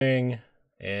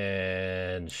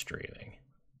And streaming.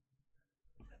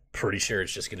 Pretty sure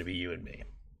it's just going to be you and me.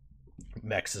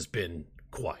 Mex has been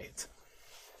quiet.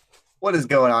 What is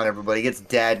going on, everybody? It's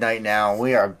Dad Night now.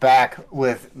 We are back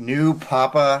with new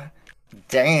Papa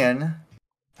Dan.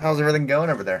 How's everything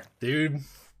going over there? Dude,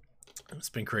 it's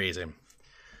been crazy.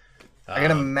 I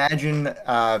can imagine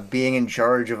being in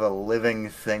charge of a living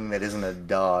thing that isn't a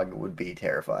dog would be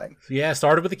terrifying. Yeah,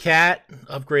 started with a cat,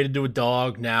 upgraded to a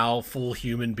dog, now full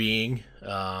human being.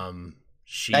 I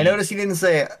noticed you didn't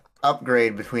say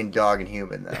upgrade between dog and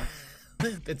human, though.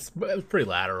 It's pretty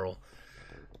lateral.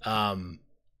 My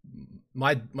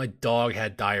dog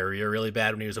had diarrhea really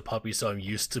bad when he was a puppy, so I'm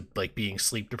used to like being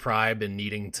sleep deprived and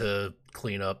needing to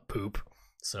clean up poop.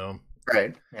 So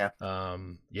Right, yeah.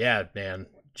 Yeah, man.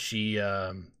 She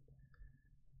for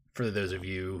those of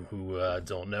you who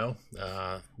don't know,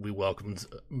 we welcomed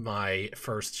my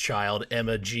first child,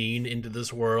 Emma Jean, into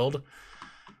this world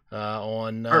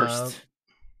on First,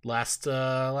 last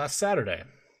Saturday.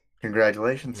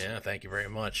 congratulations. Yeah, thank you very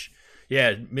much.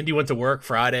 Yeah, Mindy went to work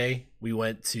Friday. We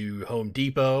went to Home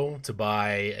Depot to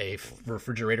buy a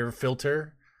refrigerator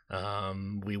filter.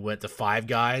 We went to Five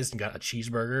Guys and got a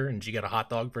cheeseburger, and she got a hot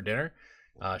dog for dinner.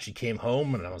 She came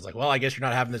home, and I was like, well, I guess you're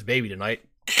not having this baby tonight.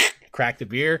 Cracked a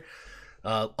beer.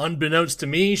 Unbeknownst to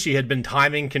me, she had been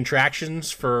timing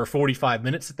contractions for 45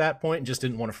 minutes at that point and just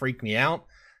didn't want to freak me out.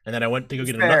 And then I went to go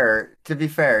get another. To be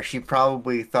fair, she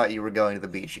probably thought you were going to the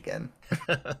beach again.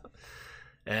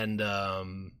 And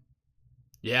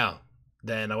yeah,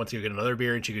 then I went to go get another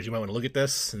beer, and she goes, you might want to look at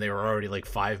this. And they were already like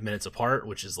 5 minutes apart,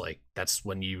 which is like, that's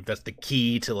the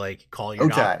key to like call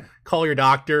your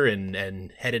doctor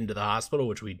and head into the hospital,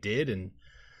 which we did. And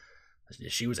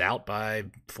she was out by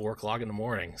 4 o'clock in the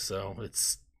morning. So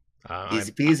it's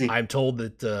easy peasy. I'm told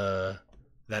that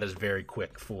that is very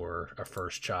quick for a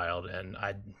first child, and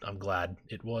I'm glad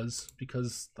it was,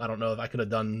 because I don't know if I could have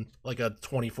done like a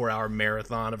 24-hour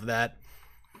marathon of that.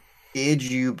 Did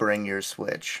you bring your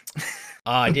Switch?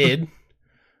 I did,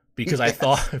 because Yes.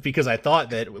 I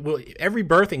thought that, well, every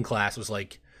birthing class was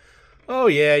like, oh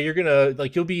yeah, you're gonna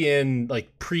like, you'll be in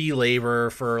like pre-labor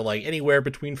for like anywhere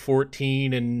between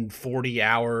 14 and 40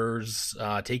 hours.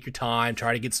 Take your time,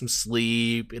 try to get some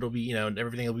sleep. It'll be,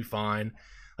 everything will be fine.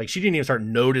 Like, she didn't even start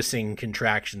noticing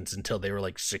contractions until they were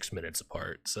like 6 minutes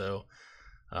apart. So,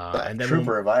 and then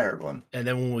Trooper, if I heard one. and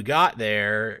then when we got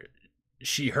there,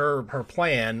 her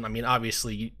plan, I mean,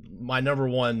 obviously my number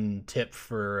one tip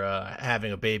for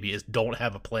having a baby is don't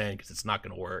have a plan, because it's not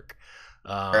going to work.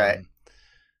 Right.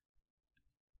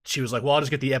 She was like, well, I'll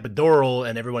just get the epidural,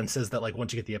 and everyone says that like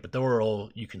once you get the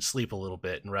epidural you can sleep a little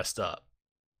bit and rest up.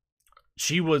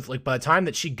 She was like, by the time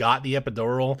that she got the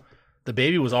epidural, the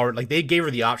baby was already, like, they gave her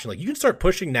the option, like, you can start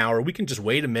pushing now, or we can just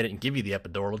wait a minute and give you the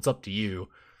epidural. It's up to you.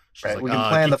 She's Right. like, We can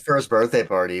plan the first birthday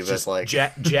party, but just like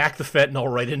jack the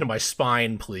fentanyl right into my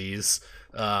spine, please.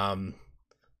 I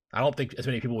don't think as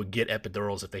many people would get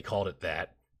epidurals if they called it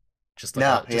that. Just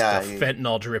like no, a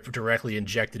fentanyl drip directly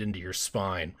injected into your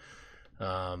spine.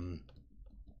 But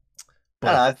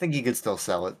I think you could still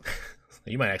sell it.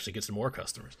 you might actually get some more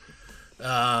customers.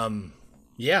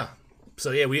 Yeah.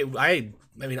 So yeah, I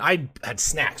had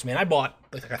snacks, man. I bought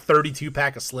like a 32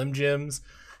 pack of Slim Jims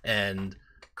and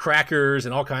crackers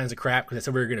and all kinds of crap, because I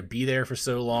said we were going to be there for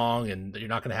so long and you're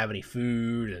not going to have any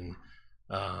food. And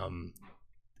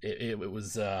it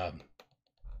was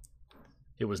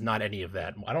not any of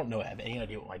that. I don't know. I have any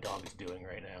idea what my dog is doing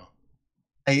right now.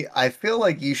 I feel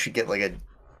like you should get like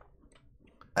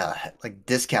a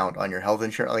discount on your health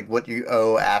insurance, like what you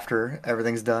owe after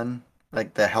everything's done.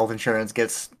 Like the health insurance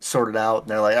gets sorted out, and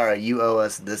they're like, "All right, you owe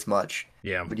us this much."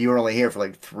 Yeah, but you were only here for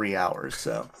like 3 hours,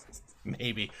 so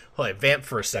maybe. Hold on, vamp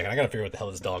for a second. I gotta figure out what the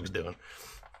hell this dog's doing.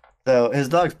 So his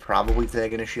dog's probably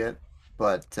taking a shit,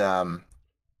 but yeah,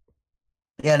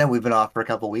 no, we've been off for a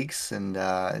couple weeks, and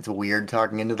it's weird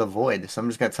talking into the void. So I'm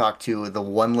just gonna talk to the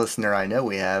one listener I know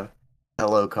we have.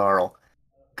 Hello, Carl.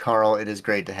 Carl, it is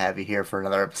great to have you here for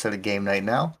another episode of Game Night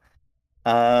Now.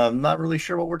 I'm not really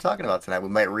sure what we're talking about tonight. We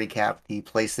might recap the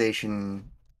PlayStation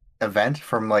event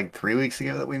from like 3 weeks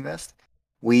ago that we missed.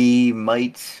 We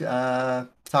might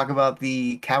talk about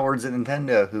the cowards at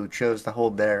Nintendo who chose to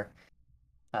hold their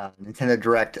Nintendo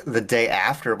Direct the day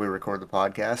after we record the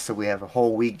podcast, so we have a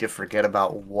whole week to forget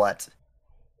about what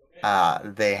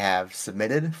they have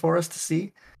submitted for us to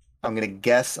see. I'm gonna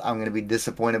guess I'm gonna be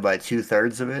disappointed by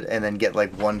 2/3 of it, and then get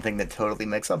like one thing that totally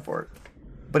makes up for it.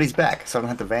 But he's back, so I don't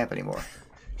have to vamp anymore.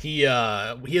 He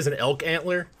has an elk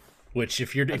antler, which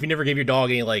if you never gave your dog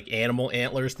any like animal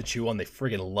antlers to chew on, they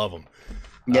friggin' love them.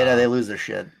 Yeah, no, they lose their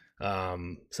shit.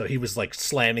 So he was like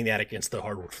slamming that against the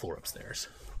hardwood floor upstairs.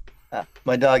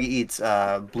 My dog eats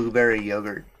blueberry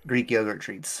yogurt, Greek yogurt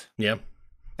treats, Yeah.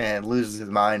 and loses his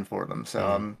mind for them. So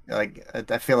Mm. I'm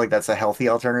like, I feel like that's a healthy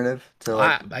alternative to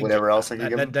like I get whatever else I could that,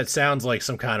 give that. him. That sounds like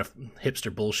some kind of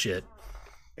hipster bullshit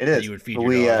It that is. you would feed But your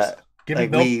we dogs. Give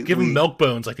them like milk. Give them milk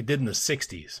bones like they did in the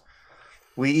 '60s.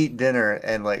 we eat dinner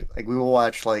and like we will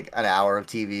watch like an hour of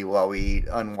TV while we eat,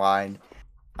 unwind.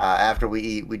 After we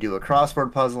eat, we do a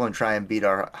crossword puzzle and try and beat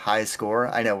our high score.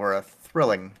 I know we're a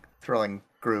thrilling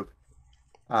group.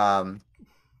 Um,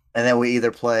 and then we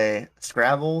either play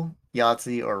Scrabble,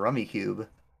 Yahtzee, or Rummy Cube.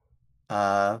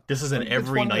 This is an Like good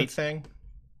every 20 night minutes, thing.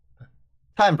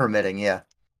 time permitting, yeah.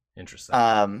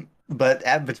 Interesting. But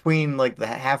at between like the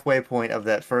halfway point of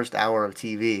that first hour of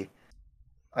TV,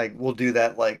 like we'll do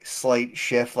that like slight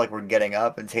shift, like we're getting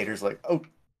up, and Tater's like,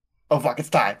 oh fuck, it's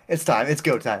time, it's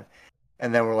go time.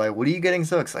 And then we're like, what are you getting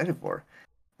so excited for?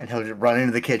 And he'll just run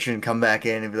into the kitchen, come back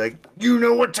in, and be like, you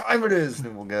know what time it is?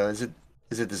 And we'll go, is it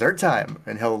dessert time?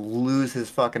 And he'll lose his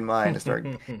fucking mind and start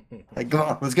like, come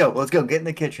on, let's go, get in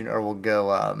the kitchen, or we'll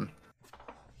go,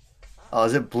 oh,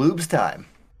 is it bloobs time?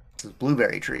 It's his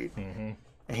blueberry treat. Hmm.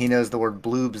 And he knows the word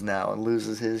bloobs now and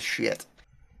loses his shit.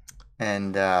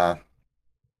 And but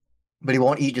he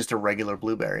won't eat just a regular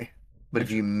blueberry. But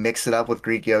if you mix it up with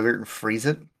Greek yogurt and freeze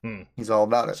it, Hmm. he's all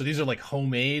about it. So these are like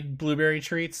homemade blueberry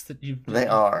treats that you. They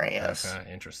are, yes.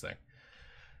 Okay, interesting.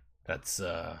 That's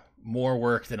more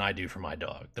work than I do for my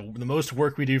dog. The most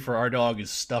work we do for our dog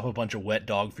is stuff a bunch of wet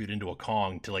dog food into a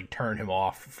Kong to like turn him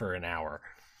off for an hour.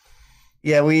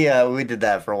 Yeah, we did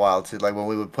that for a while too. Like when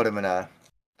we would put him in a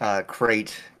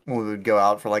crate when we would go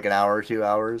out for like an hour or 2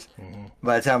 hours. Hmm.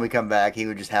 By the time we come back, he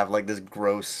would just have like this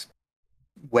gross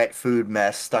wet food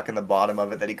mess stuck in the bottom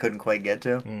of it that he couldn't quite get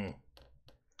to. Mm.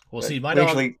 Well, But see, we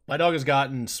actually, my dog has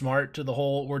gotten smart to the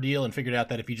whole ordeal and figured out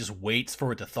that if he just waits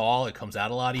for it to thaw, it comes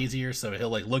out a lot easier. So he'll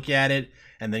like look at it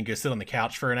and then go sit on the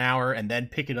couch for an hour and then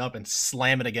pick it up and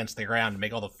slam it against the ground and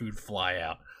make all the food fly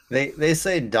out. they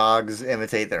say dogs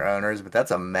imitate their owners, but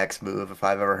that's a Mex move if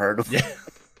I've ever heard of. Yeah.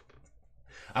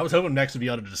 I was hoping next would be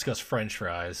able to discuss French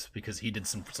fries because he did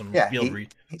some Yeah,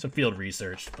 some field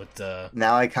research, but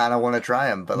now I kind of want to try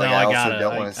them, but no, like I also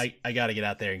don't want to. I gotta get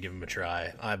out there and give him a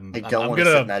try. I don't want to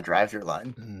sit in that drive-through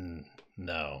line.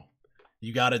 No,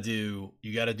 you gotta do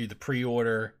the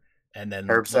pre-order and then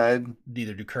Curbside.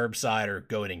 either do curbside or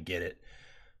go in and get it.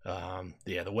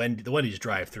 Yeah, the Wendy's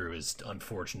drive-through is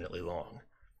unfortunately long.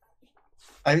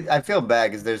 I feel bad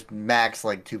because there's max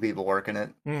like two people working it,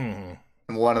 Mm.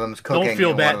 and one of them's cooking. Don't feel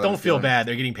and one bad. of Don't them's feel doing- bad.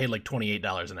 They're getting paid like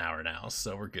 $28 an hour now,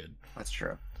 so we're good. That's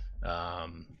true.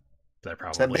 Um, they're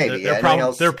Except probably maybe, yeah, anything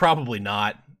else? they're probably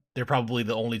not. They're probably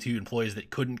the only two employees that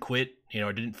couldn't quit.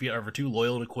 Or didn't feel ever too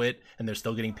loyal to quit, and they're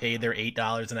still getting paid their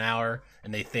 $8 an hour,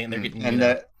 and they think they're getting. And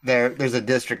there's a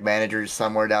district manager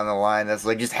somewhere down the line that's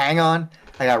like, just hang on,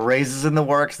 I got raises in the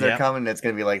works. They're Yeah. coming. And it's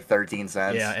gonna be like 13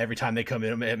 cents. Yeah, every time they come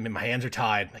in, my hands are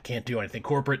tied. I can't do anything.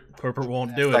 Corporate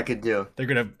won't do Best I it. could do. They're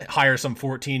gonna hire some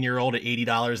 14-year-old at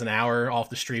 $80 an hour off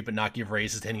the street, but not give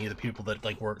raises to any of the people that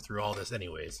like work through all this,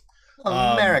 anyways.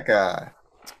 America.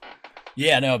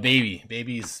 Yeah, no,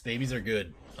 babies are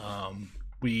good.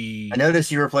 I noticed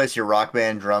you replaced your Rock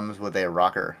Band drums with a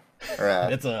rocker or a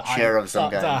It's a chair high, of some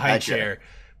it's kind. a high chair.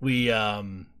 We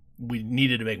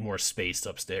needed to make more space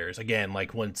upstairs. Again,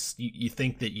 like once you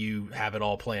think that you have it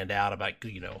all planned out about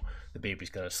the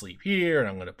baby's gonna sleep here and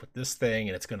I'm gonna put this thing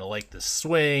and it's gonna like this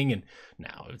swing, and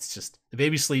no, it's just the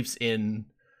baby sleeps in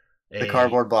The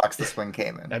cardboard box the swing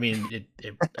came in. I mean,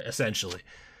 it essentially.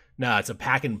 No, it's a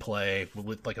pack and play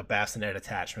with like a bassinet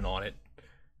attachment on it,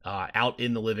 out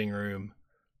in the living room,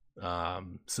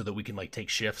 so that we can like take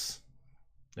shifts,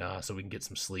 so we can get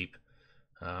some sleep.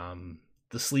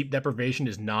 The sleep deprivation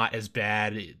is not as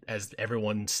bad as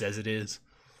everyone says it is.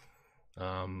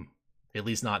 At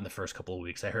least not in the first couple of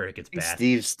weeks. I heard it gets I think bad.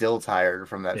 Steve's still tired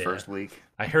from that Yeah. first week.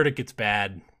 I heard it gets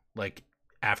bad like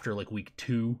after like week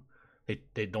 2.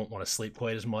 They don't want to sleep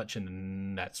quite as much,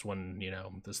 and that's when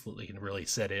the sleep can really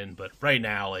set in. But right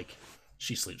now, like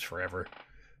she sleeps forever,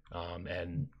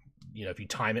 and if you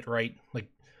time it right, like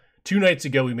 2 nights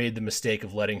ago, we made the mistake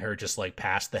of letting her just like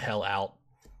pass the hell out,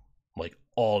 like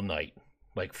all night,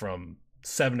 like from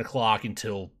 7 o'clock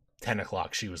until 10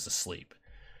 o'clock, she was asleep.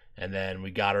 And then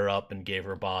we got her up and gave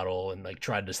her a bottle and like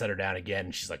tried to set her down again.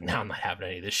 And she's like, "No, I'm not having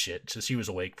any of this shit." So she was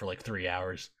awake for like 3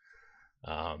 hours.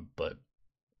 But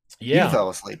You yeah, fell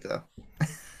asleep though.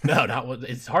 no, not when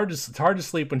it's hard to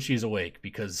sleep when she's awake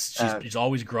because she's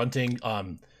always grunting.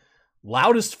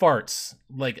 Loudest farts,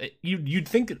 like you'd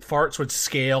think that farts would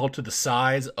scale to the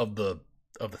size of the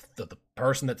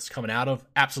person that's coming out of.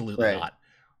 Absolutely Right. not.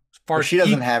 Well, Fart. she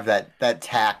doesn't have that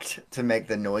tact to make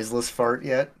the noiseless fart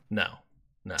yet, No,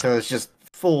 no. so it's just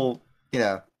full,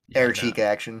 Yeah, air no, cheek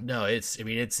action. no. I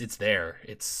mean, it's there.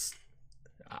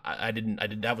 I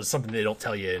didn't. That was something they don't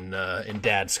tell you in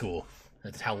dad school.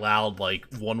 That's how loud like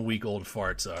 1 week old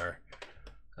farts are.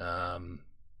 Um,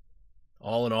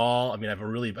 all in all, I mean, I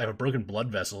have a broken blood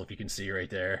vessel. If you can see right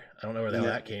there, I don't know where the hell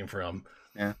Yeah. that came from.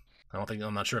 Yeah,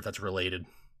 I'm not sure if that's related.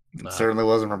 it certainly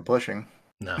wasn't from pushing.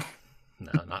 No,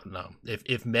 no, not no.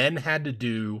 If men had to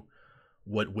do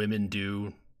what women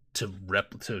do to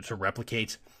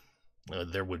replicate,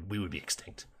 we would be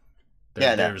extinct.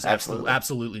 Yeah, no, There's absolutely.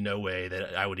 absolutely no way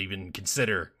that I would even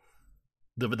consider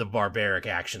the barbaric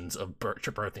actions of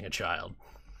birthing a child.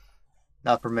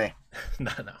 Not for me.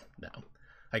 No, no, no.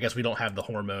 I guess we don't have the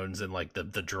hormones and like the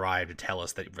drive to tell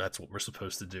us that that's what we're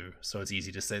supposed to do. So it's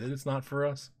easy to say that it's not for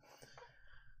us.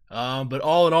 But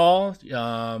all in all,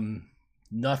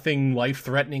 nothing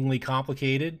life-threateningly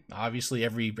complicated. Obviously,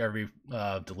 every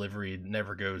delivery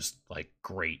never goes like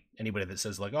great. Anybody that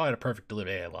says like, "Oh, I had a perfect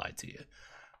delivery," I lied to you.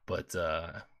 But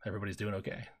everybody's doing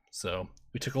okay. So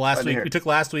we took last Glad to week. hear. We took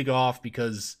last week off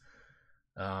because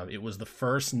it was the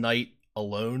first night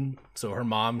alone. So her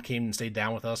mom came and stayed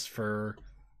down with us for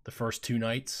the first 2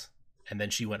 nights, and then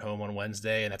she went home on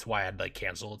Wednesday, and that's why I had to like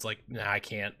cancel. It's like, nah, I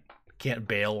can't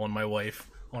bail on my wife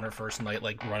on her first night,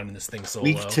 like running this thing solo.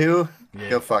 Week 2, Yeah.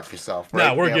 go fuck yourself.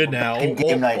 No, we're good back now. in Old,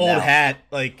 game night now. hat,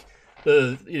 like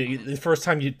the first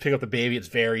time you pick up the baby, it's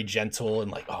very gentle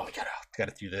and like, oh, we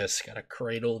gotta do this, gotta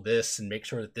cradle this, and make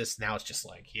sure that this. Now it's just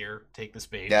like, here, take this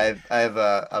baby. Yeah, I have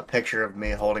a picture of me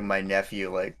holding my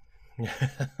nephew. Like,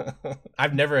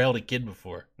 I've never held a kid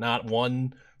before, not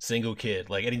one single kid.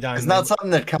 Like anytime, it's not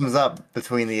something that comes up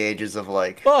between the ages of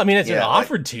like. well, I mean, it's been yeah,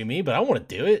 offered to me, but I don't want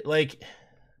to do it. Like,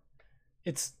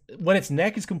 it's when its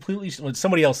neck is completely when it's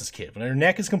somebody else's kid, when their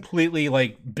neck is completely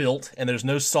like built and there's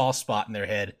no soft spot in their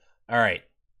head. All right,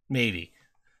 maybe,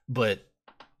 but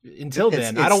until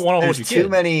then, I don't want to hold your There's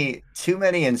kid. too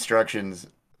many instructions,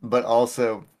 but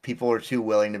also people are too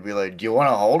willing to be like, "Do you want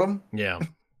to hold him?" Yeah,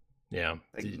 yeah.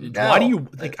 Like, Why do no. you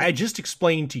like? I just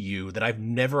explained to you that I've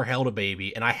never held a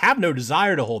baby, and I have no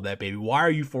desire to hold that baby. Why are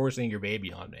you forcing your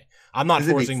baby on me? I'm not 'Cause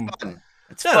it'd be forcing. fun.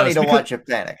 It's No, no, funny it's to because watch you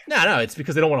panic. no, it's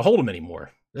because they don't want to hold him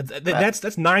anymore. Right.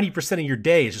 That's 90% of your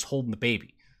day is just holding the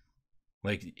baby.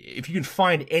 Like if you can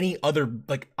find any other,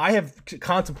 like I have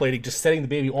contemplated just setting the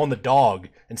baby on the dog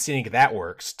and seeing if that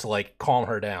works to like calm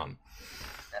her down.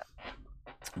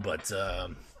 But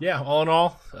yeah, all in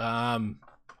all,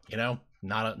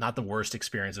 not the worst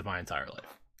experience of my entire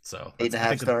life. So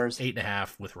 8.5 stars.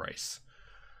 8.5 with rice.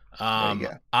 There you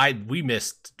go. We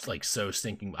missed like so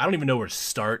stinking. I don't even know where to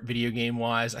start video game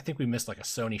wise. I think we missed like a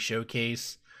Sony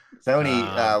showcase. Sony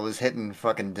Um, was hitting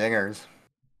fucking dingers.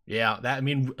 yeah, that I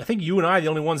mean, I think you and I are the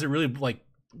only ones that really like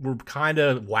were kind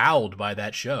of wowed by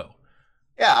that show.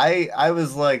 Yeah, I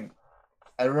was like,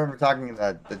 I remember talking in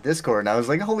the Discord, and I was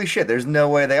like, "Holy shit! There's no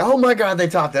way they! Oh my god, they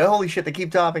topped it! Holy shit, they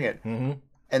keep topping it!" Hmm.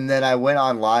 And then I went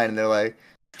online, and they're like,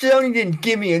 "Sony didn't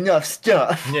give me enough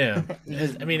stuff." Yeah,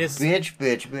 Just I mean it's. bitch,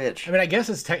 bitch, bitch. I mean, I guess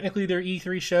it's technically their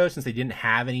E3 show since they didn't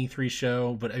have an E3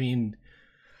 show, but I mean,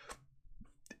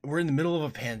 we're in the middle of a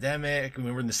pandemic. I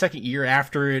mean, we're in the second year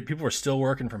after it. People are still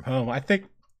working from home. I think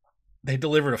they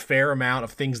delivered a fair amount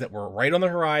of things that were right on the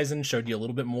horizon, showed you a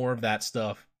little bit more of that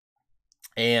stuff,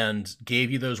 and gave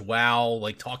you those wow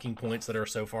like talking points that are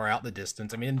so far out in the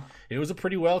distance. I mean, it was a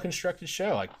pretty well constructed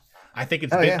show. Like, Oh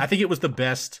yeah, I think it was the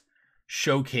best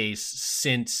showcase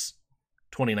since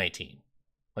 2019.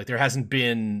 Like there hasn't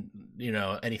been,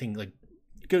 anything like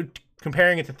go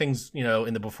comparing it to things,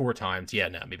 in the before times. Yeah,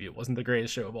 no, maybe it wasn't the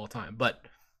greatest show of all time, but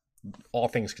all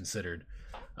things considered,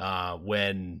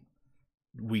 when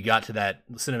we got to that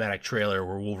cinematic trailer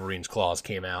where Wolverine's claws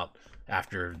came out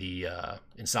after the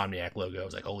Insomniac logo, I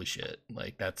was like, holy shit!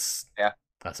 Like yeah.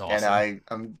 that's And awesome.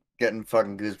 I'm getting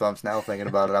fucking goosebumps now thinking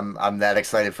about it. I'm that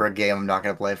excited for a game I'm not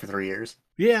gonna play for 3 years.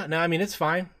 Yeah, no, I mean it's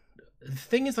fine. The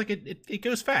thing is, like, it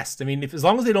goes fast. I mean, if as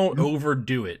long as they don't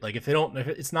overdo it, like if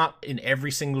it's not in every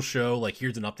single show, like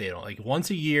here's an update on, like once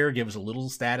a year, give us a little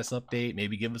status update,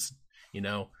 maybe give us, you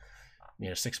know,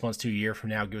 6 months to a year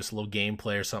from now, give us a little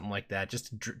gameplay or something like that,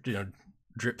 just to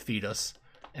drip feed us,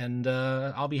 and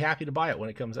I'll be happy to buy it when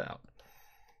it comes out.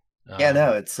 Yeah,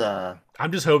 no, Um, it's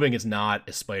I'm just hoping it's not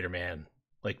a Spider-Man,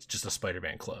 like just a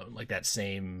Spider-Man clone, like that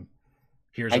same.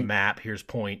 Here's a I map. Here's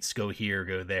points. Go here.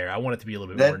 Go there. I want it to be a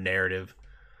little bit more that narrative.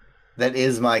 that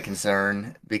is my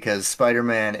concern because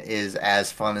Spider-Man is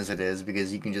as fun as it is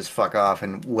because you can just fuck off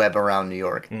and web around New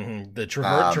York. The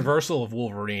Um, traversal of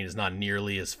Wolverine is not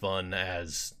nearly as fun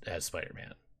as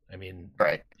Spider-Man. I mean,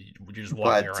 Right. you're just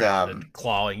walking But around and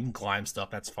clawing, climb stuff.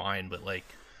 That's fine, but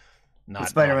like, not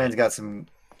Spider-Man's it. got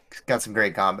some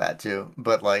great combat too.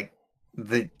 But like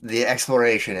the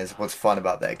exploration is what's fun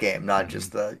about that game, not Hmm.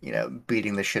 just the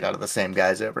beating the shit out of the same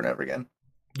guys over and over again.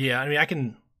 Yeah, I mean, I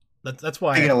can. That's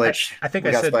Speaking why of which, I think we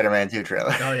I got said. Spider-Man 2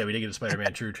 trailer. Oh yeah, we did get a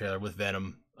Spider-Man True trailer with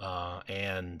Venom,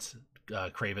 and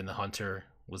Craven the Hunter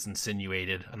was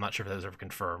insinuated. I'm not sure if that was ever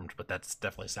confirmed, but that's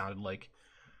definitely sounded like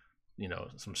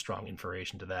some strong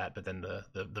information to that. But then the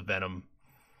Venom,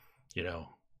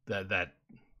 that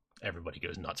everybody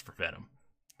goes nuts for Venom.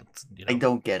 It's, I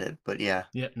don't get it, but yeah,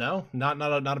 yeah, no, not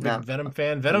a big no, Venom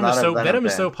fan. I'm not a Venom Venom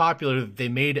is so fan. popular that they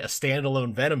made a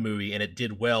standalone Venom movie and it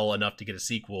did well enough to get a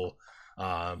sequel.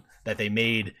 That they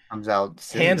made Comes out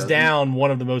soon, hands doesn't it? down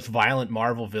one of the most violent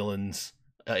Marvel villains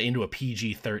into a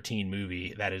PG-13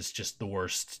 movie. That is just the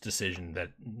worst decision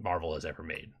that Marvel has ever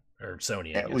made, or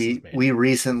Sony, I Yeah, guess, has we made. we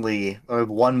recently we have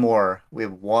one more. We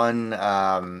have one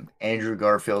Andrew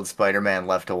Garfield Spider-Man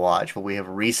left to watch, but we have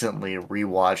recently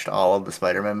rewatched all of the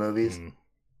Spider-Man movies. Mm-hmm.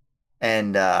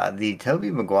 And the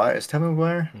Tobey Maguire, is Tobey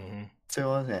Maguire? Mm-hmm. So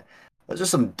it was, yeah. Those are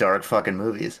some dark fucking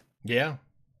movies. Yeah,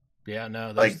 yeah,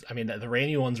 no, Like those. I mean, the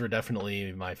Raimi ones were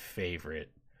definitely my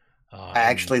favorite. I And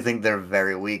actually think they're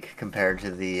very weak compared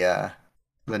to the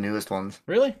newest ones.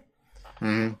 really,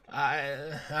 Hmm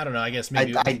I don't know. I guess I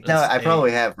maybe I know I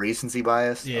probably have recency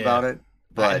bias yeah. about it,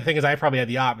 The but thing is, I probably had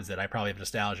the opposite. I probably have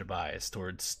nostalgia bias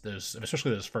towards those,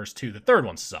 especially those first two. The third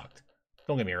one sucked.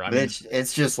 Don't get me wrong. I mean,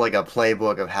 it's just like a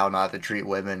playbook of how not to treat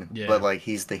women, but yeah, like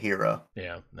he's the hero.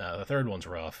 yeah. No, the third one's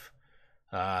rough.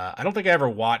 I don't think I ever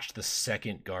watched the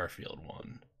second Garfield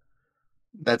one.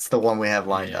 That's the one we have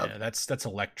lined up. Yeah, that's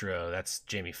Electro. That's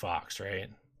Jamie Foxx, right?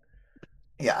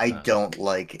 Yeah, I Uh, don't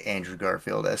like Andrew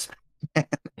Garfield as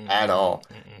at mm-mm, all.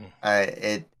 mm-mm.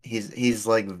 He's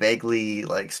like vaguely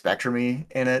like spectrumy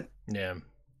in it, Yeah.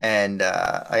 and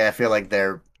I feel like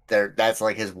they're that's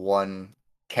like his one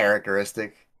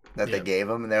characteristic that they Yeah. gave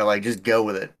him, and they're like just go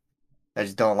with it. I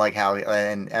just don't like how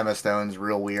and Emma Stone's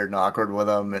real weird and awkward with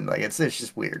him, and like it's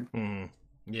just weird. Mm.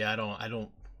 Yeah, I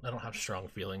don't have strong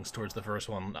feelings towards the first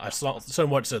one. I saw so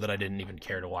much so that I didn't even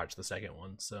care to watch the second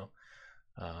one. So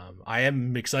I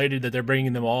am excited that they're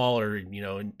bringing them all, or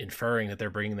inferring that they're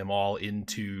bringing them all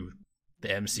into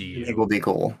the I think MCU. will be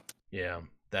cool Yeah,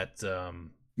 that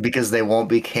because they won't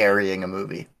be carrying a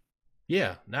movie.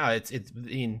 yeah. No, I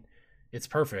mean, it's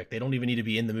perfect. They don't even need to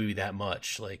be in the movie that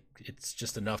much. Like it's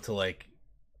just enough to like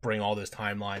bring all those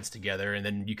timelines together, and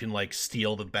then you can like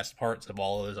steal the best parts of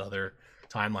all of those other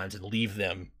timelines and leave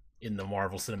them in the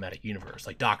Marvel Cinematic Universe,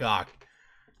 like Doc Ock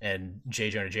and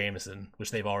J. Jonah Jameson,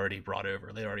 which they've already brought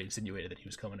over. They already insinuated that he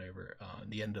was coming over.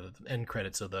 The end of the end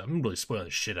credits of the. I'm really spoiling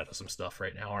the shit out of some stuff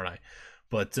right now, aren't I?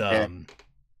 But Yeah,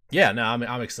 yeah, no,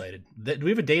 I'm excited. Do we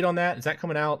have a date on that? Is that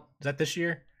coming out? Is that this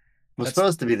year? it was That's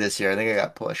supposed to be this year. I think it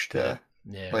got pushed yeah, to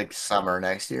yeah. like summer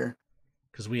next year.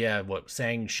 Because we have what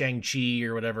Shang Chi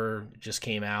or whatever just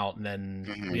came out, and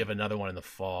then we Hmm have another one in the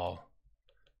fall.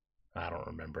 I don't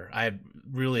remember. I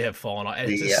really have fallen off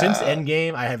The since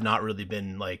Endgame. I have not really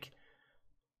been like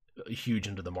huge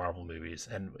into the Marvel movies,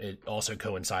 and it also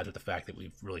coincides with the fact that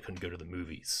we really couldn't go to the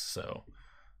movies. So,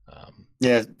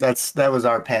 Yeah, that was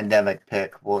our pandemic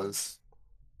pick was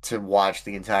to watch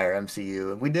the entire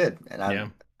MCU, and we did, and yeah.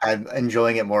 I'm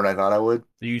enjoying it more than I thought I would.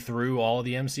 Are you through all of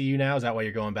the MCU now? Is that why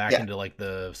you're going back Yeah, into like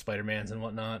the Spider Mans and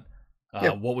whatnot?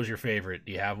 yep. What was your favorite?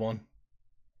 Do you have one?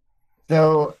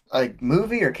 So, like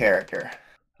movie or character?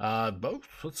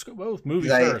 Both. Let's go both. Movie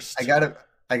 'Cause I first. gotta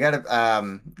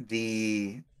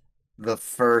the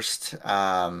first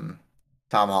Tom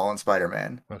Holland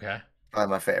Spider-Man, Okay.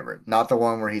 probably my favorite. Not the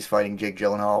one where he's fighting Jake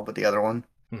Gyllenhaal, but the other one.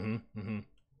 Mm-hmm. Mm-hmm.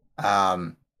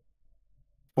 Um,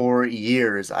 for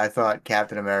years, I thought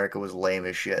Captain America was lame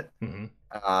as shit. Mm-hmm.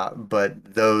 But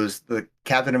the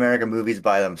Captain America movies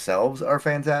by themselves are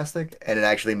fantastic, and it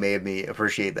actually made me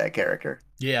appreciate that character.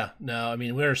 Yeah, no, I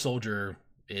mean Winter Soldier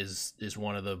is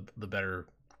one of the better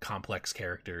complex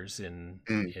characters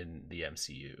Mm, in the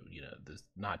MCU.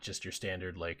 Not just your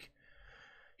standard like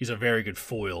he's a very good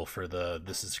foil for the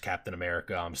this is Captain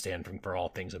America. I'm standing for all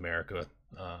things America.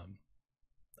 Um,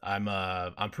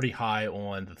 I'm pretty high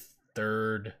on the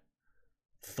third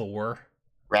Thor.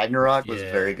 Ragnarok was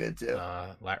Yeah, very good too.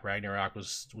 Ragnarok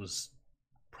was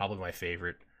probably my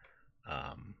favorite.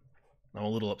 Um, I'm a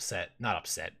little upset, not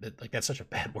upset. Like that's such a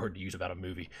bad word to use about a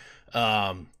movie.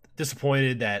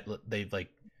 Disappointed that they've like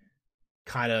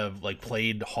kind of like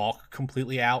played Hawk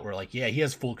completely out. Where like, yeah, he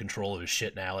has full control of his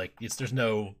shit now. Like there's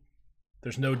no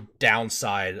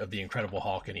downside of the Incredible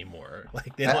Hulk anymore.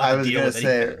 Like they don't I have to was deal gonna with say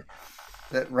anything.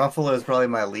 that Ruffalo is probably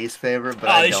my least favorite, but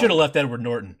Oh, I they should have don't. left Edward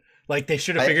Norton. Like they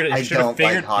should have figured it. I don't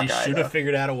like Hawkeye They should have though.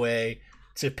 figured out a way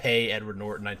to pay Edward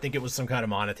Norton. I think it was some kind of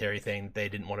monetary thing that they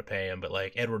didn't want to pay him, but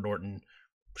like Edward Norton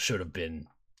should have been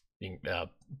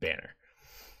Banner.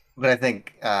 But I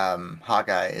think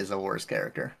Hawkeye is a worse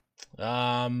character.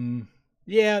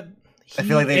 Yeah, I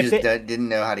feel like they just didn't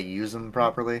know how to use him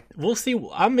properly. We'll see.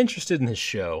 I'm interested in his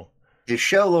show. His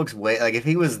show looks way like if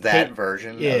he was that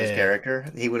version of his character,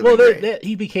 he would have been great.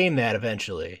 He became that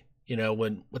eventually. You know,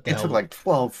 what the hell? It took like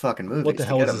 12 fucking movies. What the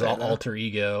hell was his alter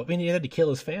ego? I mean, he had to kill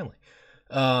his family.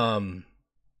 But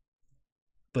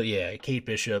yeah, Kate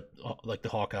Bishop, like the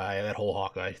Hawkeye, that whole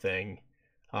Hawkeye thing.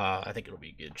 I think it'll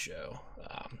be a good show.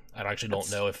 I actually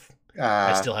don't know if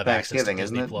I still have access to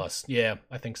Disney Plus. Yeah,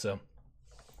 I think so.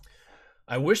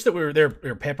 I wish that we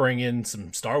were peppering in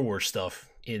some Star Wars stuff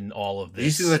in all of this. Did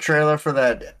you see the trailer for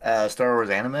that Star Wars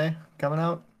anime coming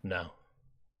out? No.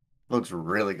 Looks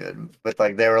really good, but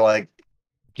like they were like,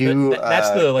 that's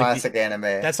the classic anime.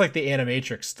 That's like the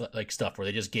Animatrix stuff where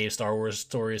they just gave Star Wars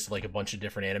stories to like a bunch of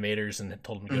different animators and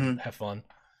told them to go have fun.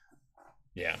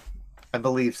 Yeah, I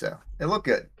believe so. It looked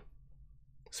good.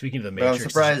 Speaking of the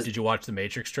Matrix, did you watch the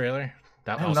Matrix trailer?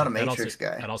 I'm not a Matrix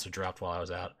guy. That also dropped while I was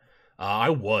out. I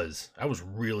was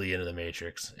really into the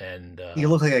Matrix, and you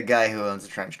look like a guy who owns a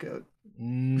trench coat.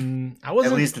 I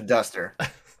wasn't, at least a duster.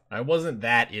 I wasn't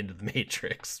that into the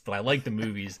Matrix, but I liked the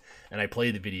movies and I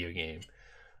played the video game,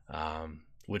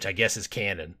 which I guess is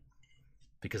canon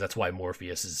because that's why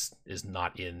Morpheus is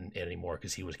not in anymore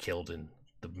because he was killed in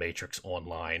the Matrix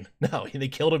Online. No, they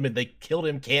killed him. They killed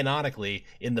him canonically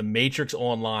in the Matrix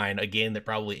Online, a game that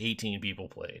probably 18 people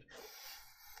played.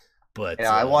 But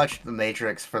yeah, I watched the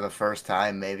Matrix for the first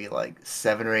time maybe like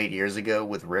 7 or 8 years ago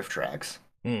with RiffTrax.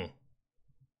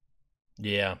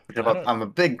 Yeah, I'm a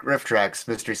big RiffTrax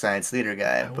Mystery Science Theater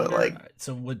guy, but like,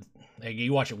 so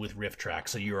you watch it with RiffTrax,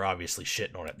 so you were obviously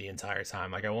shitting on it the entire time.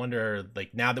 Like, I wonder,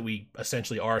 like, now that we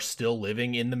essentially are still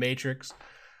living in the Matrix,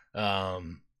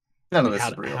 none of this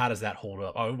is real. How does that hold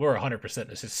up? Oh, we're 100%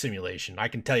 this is simulation. I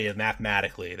can tell you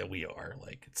mathematically that we are.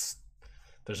 Like,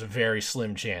 there's a very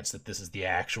slim chance that this is the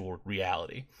actual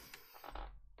reality.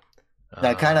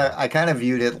 I kind of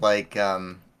viewed it like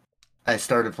I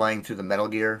started playing through the Metal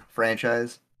Gear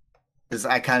franchise. Because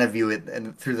I kind of view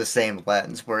it through the same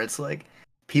lens, where it's like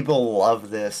people love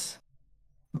this,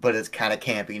 but it's kind of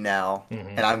campy now,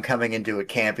 and I'm coming into it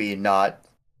campy, not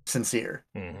sincere.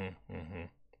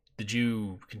 Did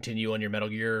you continue on your Metal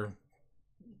Gear?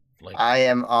 I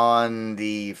am on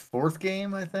the 4th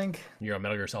game, I think. You're on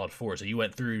Metal Gear Solid 4, so you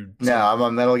went through. No, I'm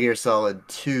on Metal Gear Solid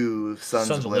 2, Sons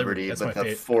of Liberty, but the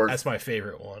 4th. That's my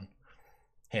favorite one,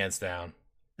 hands down.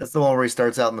 That's the one where he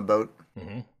starts out in the boat.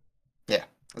 Yeah,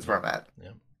 that's where I'm at.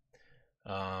 Yeah.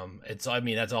 I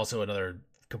mean, that's also another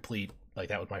complete, like,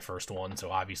 that was my first one, so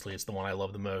obviously it's the one I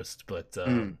love the most, but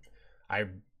I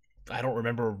don't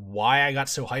remember why I got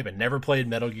so hyped. I never played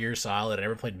Metal Gear Solid, I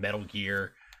never played Metal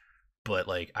Gear, but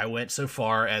like I went so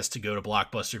far as to go to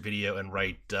Blockbuster Video and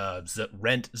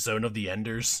rent Zone of the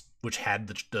Enders, which had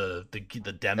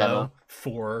the demo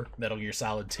for Metal Gear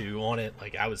Solid 2 on it.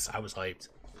 Like I was hyped.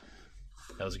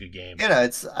 That was a good game. Yeah,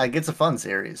 it's a fun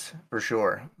series for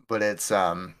sure, but it's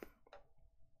super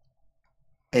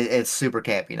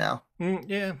campy now.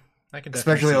 Yeah, I can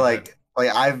especially like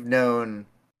I've known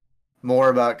more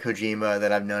about Kojima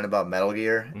than I've known about Metal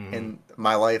Gear in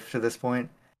my life to this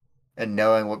point, and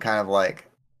knowing what kind of like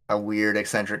a weird,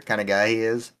 eccentric kind of guy he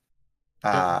is.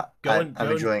 I'm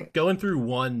enjoying going through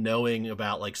one, knowing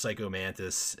about like Psycho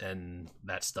Mantis and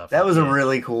that stuff. That was a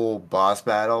really cool boss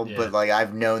battle, but like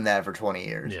I've known that for 20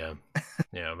 years. Yeah,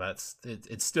 yeah,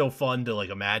 it's still fun to like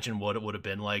imagine what it would have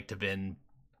been like to been,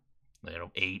 8,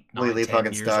 9, completely 10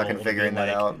 fucking years stuck old and figuring that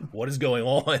out. What is going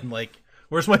on? Like,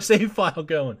 where's my save file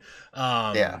going?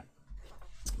 Yeah,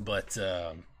 but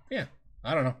yeah,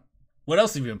 I don't know. What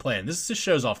else have you been playing? This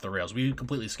show's off the rails. We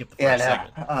completely skipped the first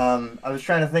segment. I was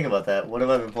trying to think about that. What have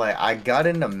I been playing? I got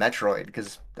into Metroid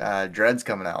because Dread's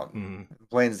coming out. I'm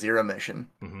playing Zero Mission.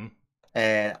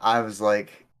 And I was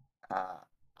like,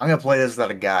 I'm going to play this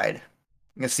without a guide.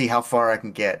 I'm going to see how far I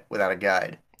can get without a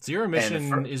guide. Zero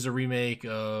Mission is a remake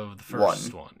of the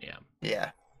first one. Yeah. Yeah.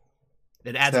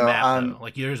 It adds a map, though.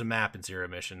 Like, there's a map in Zero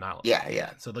Mission. Not yeah.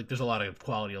 So, like, there's a lot of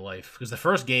quality of life. Because the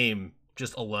first game,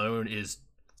 just alone,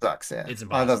 sucks, yeah. It's impossible.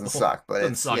 Well, it doesn't suck, but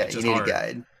it's you need hard. a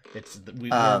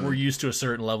guide. We're used to a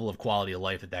certain level of quality of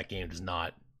life that game does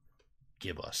not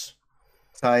give us.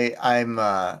 So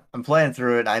I'm playing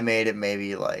through it. I made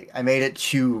it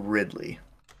to Ridley.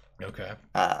 Okay.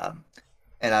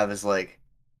 And I was like,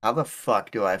 how the fuck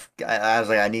do I was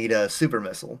like, I need a super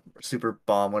missile, or super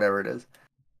bomb, whatever it is.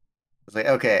 I was like,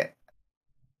 okay,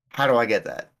 how do I get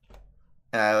that?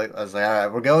 And I was like, all right,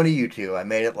 we're going to U2. I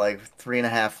made it like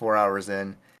 3.5, 4 hours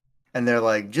in. And they're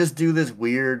like, just do this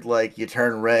weird, like, you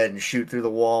turn red and shoot through the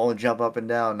wall and jump up and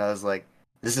down. And I was like,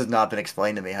 this has not been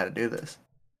explained to me how to do this.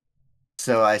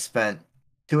 So I spent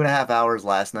 2.5 hours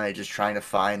last night just trying to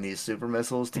find these super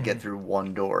missiles to get Hmm. through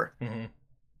one door. Hmm.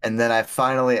 And then I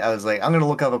was like, I'm gonna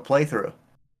look up a playthrough.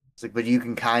 It's like, but you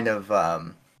can kind of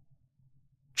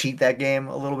cheat that game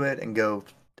a little bit and go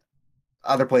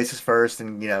other places first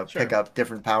and pick Sure. up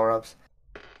different power-ups.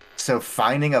 So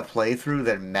finding a playthrough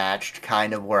that matched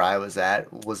kind of where I was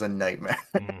at was a nightmare.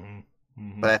 Hmm.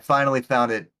 But Hmm. I finally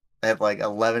found it at like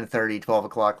 11:30, 12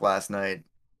 o'clock last night.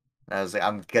 And I was like,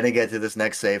 I'm gonna get to this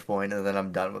next save point and then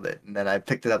I'm done with it. And then I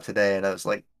picked it up today and I was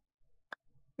like,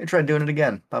 I'm gonna try doing it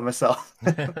again by myself.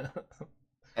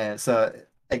 And so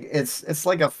it's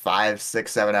like a 5,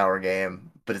 6, 7 hour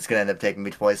game, but it's gonna end up taking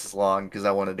me twice as long because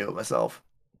I want to do it myself.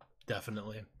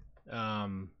 Definitely.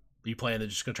 You playing?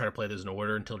 Just gonna try to play those in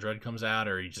order until Dread comes out,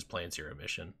 or are you just playing Zero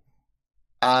Mission?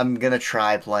 I'm gonna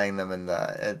try playing them in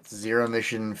the Zero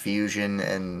Mission, Fusion,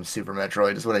 and Super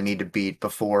Metroid is what I need to beat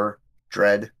before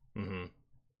Dread. Hmm.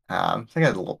 I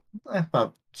got a little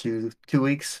about 2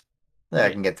 weeks. Yeah, I Yeah.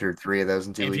 can get through 3 of those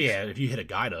in 2 weeks. If you hit a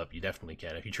guide up, you definitely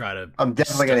can. If you try to I'm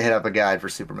definitely stu- gonna hit up a guide for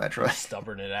Super try to Metroid.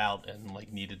 stubborn it out and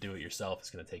like need to do it yourself, it's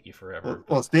gonna take you forever.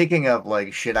 Well, speaking of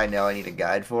like shit I know I need a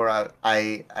guide for,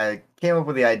 I came up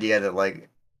with the idea that like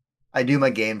I do my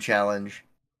game challenge.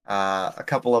 A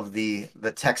couple of the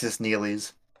Texas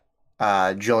Neelys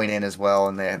join in as well,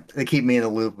 and they keep me in the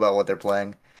loop about what they're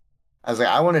playing. I was like,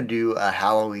 I want to do a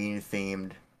Halloween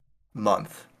themed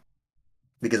month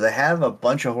because I have a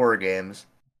bunch of horror games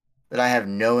that I have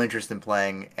no interest in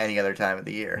playing any other time of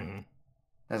the year. Hmm.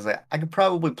 I was like, I could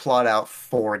probably plot out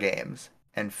 4 games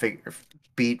and figure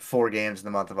beat 4 games in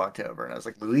the month of October. And I was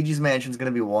like, Luigi's Mansion's gonna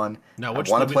be one. Now, I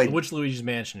want to play Which Luigi's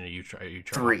Mansion are you talking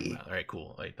 3. about? All right,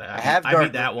 cool. Like I have I beat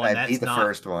Dark. that one. I beat the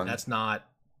first one. That's not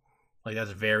like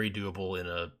that's very doable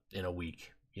in a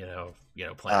week. Playing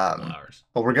a couple Um, hours.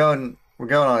 but we're going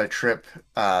on a trip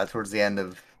towards the end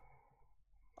of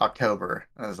October.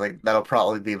 I was like, that'll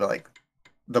probably be like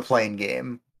the playing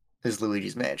game is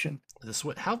Luigi's Mansion. The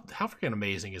Switch. How freaking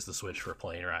amazing is the Switch for a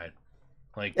plane ride?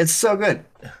 Like, It's so good.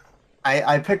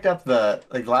 I picked up the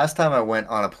like last time I went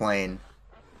on a plane.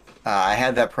 I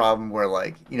had that problem where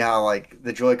like you know how like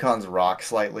the Joy-Cons rock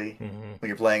slightly hmm. when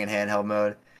you're playing in handheld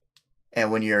mode,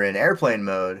 and when you're in airplane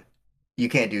mode, you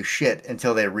can't do shit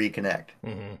until they reconnect.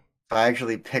 Hmm. So I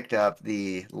actually picked up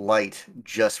the light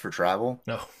just for travel,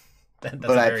 No,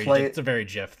 but I play it's a very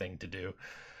Jeff thing to do.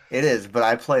 it is, but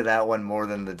I play that one more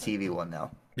than the TV one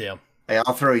now. Yeah. Like,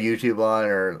 I'll throw YouTube on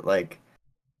or like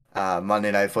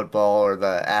Monday Night Football or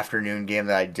the afternoon game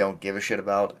that I don't give a shit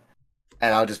about,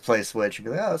 and I'll just play Switch and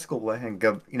be like, oh, that's cool, play, and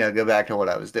go back to what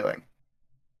I was doing.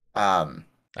 Um,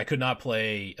 I could not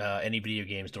play any video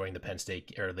games during the Penn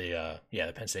State or the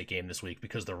Penn State game this week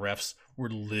because the refs were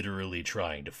literally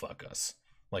trying to fuck us.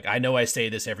 Like I know I say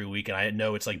this every week, and I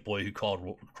know it's like boy who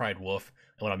cried wolf,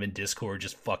 and when I'm in Discord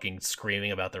just fucking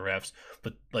screaming about the refs,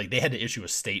 but like they had to issue a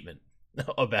statement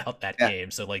about that yeah,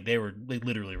 game, so like they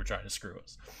literally were trying to screw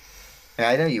us. yeah,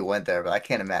 I know you went there, but I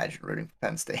can't imagine rooting for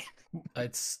Penn State.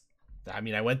 It's, I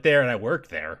mean, I went there and I worked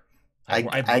there. I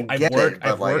get it, but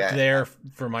I've like worked there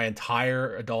for my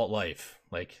entire adult life.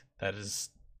 Like that is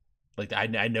like I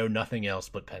know nothing else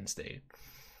but Penn State.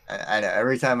 I know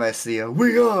every time I see a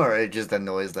 "we are," it just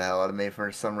annoys the hell out of me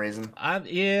for some reason.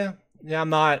 Yeah, I'm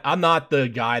not the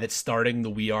guy that's starting the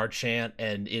 "We Are" chant,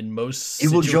 and in most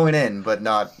You will join in, but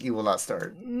not you will not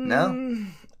start. No,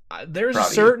 mm, proud of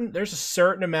you. there's a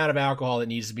certain amount of alcohol that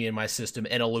needs to be in my system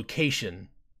and a location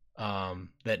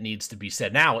that needs to be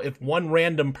set. Now, if one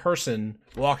random person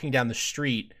walking down the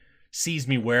street sees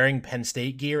me wearing Penn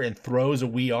State gear and throws a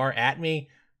 "We Are" at me,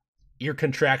 you're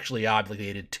contractually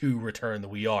obligated to return the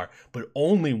 "We Are," but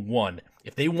only one.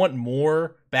 If they want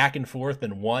more back and forth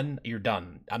than one, you're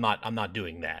done. I'm not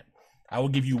doing that. I will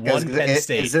give you Is one Penn is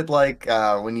State. it like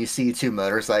when you see 2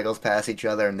 motorcycles pass each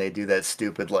other and they do that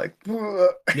stupid like?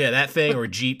 Yeah, that thing or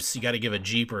Jeeps. You got to give a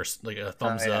Jeep or like a Oh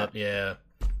thumbs yeah, up. Yeah.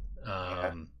 yeah.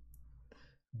 Um,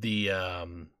 the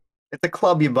It's a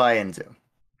club you buy into.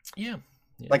 yeah,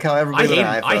 yeah. Like how everybody with an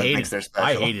I iPhone thinks they're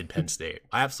special. hated Penn State.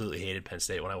 I absolutely hated Penn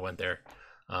State when I went there.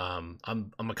 I'm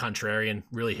a contrarian,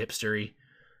 really hipstery.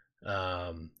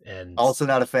 And Also,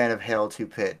 not a fan of Hail to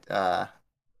Pit.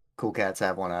 Cool cats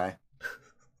have one eye.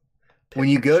 When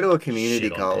you go to a community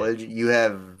shit on Pitt. college, you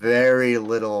have very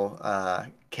little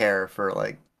care for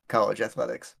like college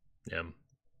athletics. Yeah.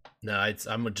 No,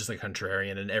 I'm just a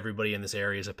contrarian, and everybody in this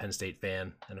area is a Penn State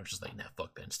fan, and I'm just like, nah,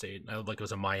 fuck Penn State. I like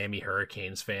was a Miami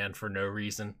Hurricanes fan for no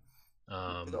reason.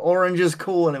 The orange is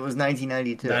cool, and it was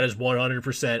 1992. That is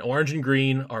 100%. Orange and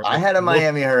green are I had a look.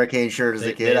 Miami Hurricane shirt as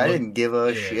a kid. They I look. didn't give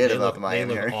a Yeah, shit about the they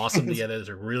Miami look awesome Hurricanes. together. Those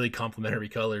are really complementary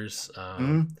colors.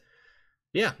 Mhm.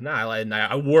 Yeah, no,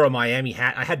 I wore a Miami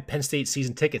hat. I had Penn State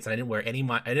season tickets, and I didn't wear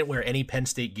any Penn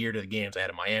State gear to the games. I had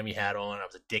a Miami hat on. I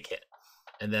was a dickhead,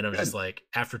 and then I was just like,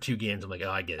 after 2 games, I'm like,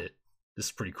 oh, I get it. This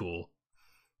is pretty cool.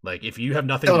 Like if you have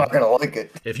nothing, Still not gonna like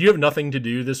it. if you have nothing to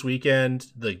do this weekend,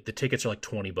 the tickets are like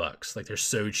 $20. Like they're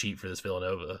so cheap for this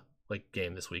Villanova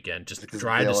game this weekend. Just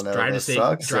drive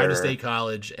to State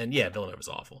College, and yeah, Villanova's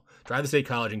awful. Drive to State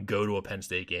College and go to a Penn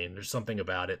State game. There's something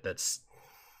about it that's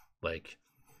like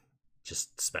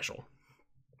just special.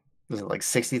 Was it like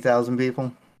 60,000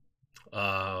 people?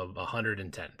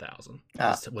 110,000.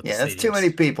 Yeah, that's too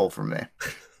many people for me.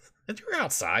 And you're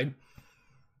outside.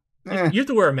 Eh. You have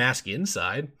to wear a mask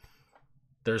inside.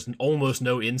 There's almost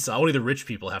no inside. Only the rich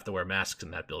people have to wear masks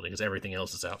in that building, because everything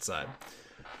else is outside.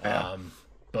 Yeah.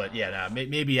 But yeah,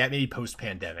 maybe post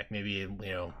pandemic, maybe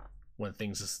when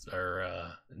things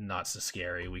are not so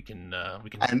scary, we can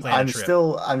plan a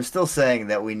trip. I'm still saying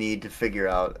that we need to figure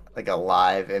out like a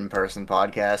live in person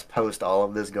podcast post all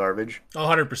of this garbage.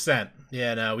 100%.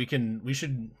 Yeah, no, we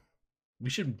should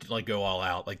like go all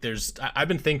out. Like I've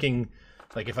been thinking,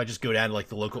 like if I just go down to like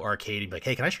the local arcade and be like,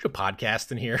 hey, can I shoot a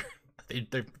podcast in here?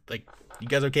 They're like, you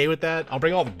guys okay with that? I'll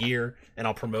bring all the gear and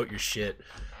I'll promote your shit.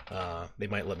 They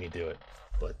might let me do it,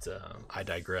 but I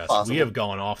digress. Possible. We have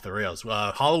gone off the rails.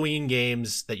 Halloween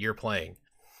games that you're playing.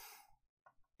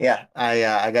 Yeah,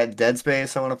 I got Dead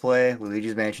Space I want to play,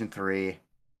 Luigi's Mansion 3.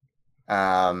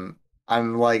 I'm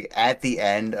like at the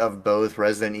end of both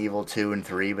Resident Evil 2 and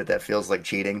 3, but that feels like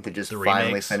cheating to just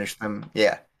finally finish them.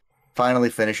 Yeah. Finally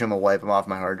finish them and wipe them off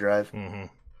my hard drive.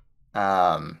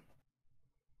 Mm-hmm.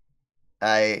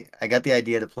 I got the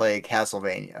idea to play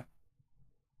Castlevania.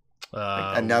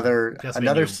 Like another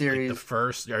series. Like the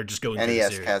first, or just going NES through the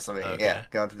series? Castlevania. Okay. Yeah,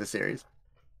 going through the series.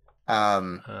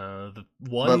 The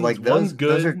one's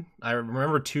good. I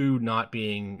remember 2 not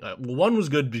being. 1 was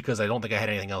good because I don't think I had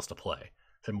anything else to play.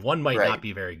 So 1 might not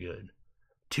be very good.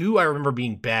 2 I remember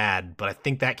being bad, but I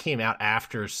think that came out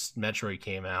after Metroid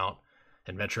came out.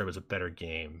 And Metroid was a better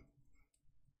game.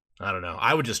 I don't know.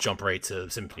 I would just jump right to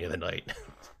Symphony of the Night.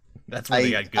 That's where they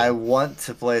got good. I want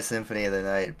to play Symphony of the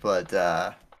Night, but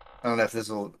I don't know if this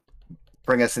will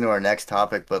bring us into our next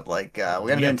topic. But like, we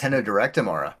got a Nintendo Direct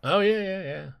tomorrow. Oh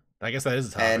yeah. I guess that is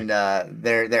a topic. And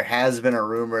there has been a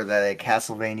rumor that a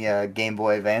Castlevania Game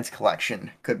Boy Advance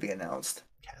collection could be announced.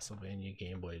 Castlevania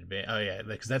Game Boy Advance. Oh yeah,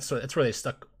 because that's where they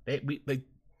stuck.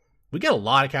 We got a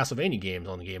lot of Castlevania games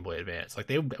on the Game Boy Advance. Like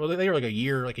they were like a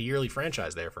yearly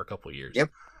franchise there for a couple of years. Yep.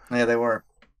 Yeah, they were.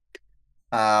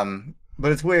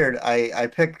 But it's weird. I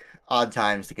pick odd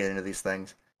times to get into these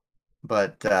things.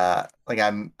 But like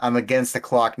I'm against the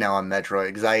clock now on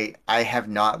Metroid because I have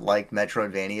not liked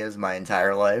Metroidvanias my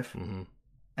entire life. Mm-hmm.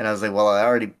 And I was like, well, I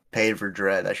already paid for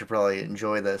Dread. I should probably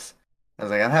enjoy this. I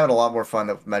was like, I'm having a lot more fun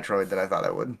with Metroid than I thought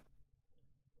I would.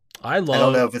 I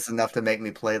don't know if it's enough to make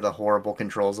me play the horrible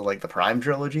controls of like the Prime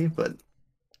trilogy, but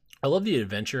I love the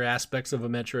adventure aspects of a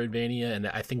Metroidvania, and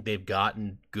I think they've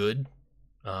gotten good.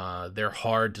 They're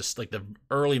hard to like the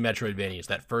early Metroidvanias.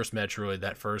 That first Metroid,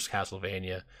 that first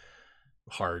Castlevania,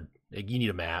 hard. Like, you need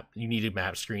a map. You need a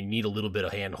map screen. You need a little bit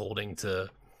of hand holding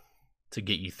to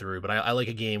get you through. But I like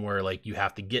a game where like you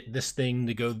have to get this thing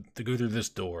to go through this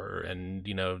door, and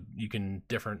you can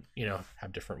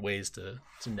have different ways to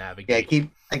navigate. Yeah,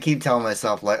 I keep telling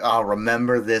myself like, oh,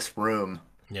 remember this room.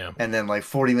 Yeah. And then like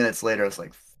 40 minutes later, it's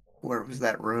like, where was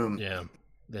that room? Yeah.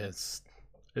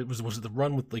 It was the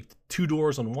run with like 2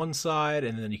 doors on one side,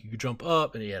 and then you could jump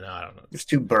up, and I don't know. There's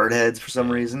 2 bird heads for some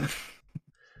reason.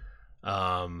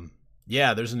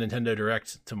 Yeah, there's a Nintendo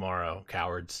Direct tomorrow,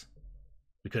 cowards.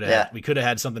 We could have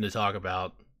had something to talk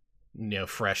about,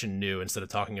 fresh and new, instead of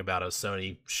talking about a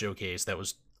Sony showcase that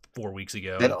was 4 weeks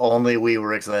ago. That only we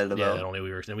were excited about. Yeah, that only we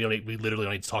were. We literally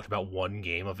only talked about one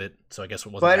game of it, so I guess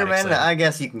it wasn't Spider-Man. I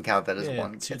guess you can count that as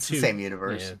one. It's the same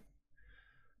universe. Yeah.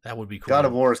 That would be cool. God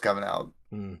of War is coming out.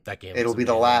 That game. It'll be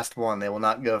the last one. They will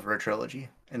not go for a trilogy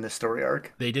in the story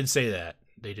arc. They did say that.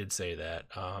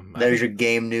 There's your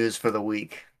game news for the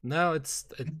week. No,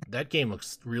 that game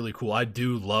looks really cool. I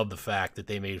do love the fact that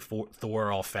they made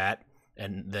Thor all fat,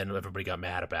 and then everybody got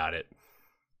mad about it.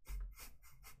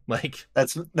 Like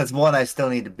that's one I still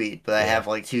need to beat, but I have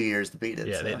like 2 years to beat it.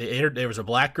 Yeah, so. there was a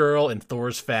black girl and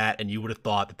Thor's fat, and you would have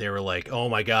thought that they were like, oh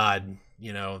my god,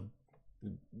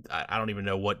 I don't even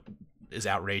know what is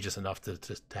outrageous enough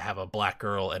to have a black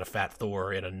girl and a fat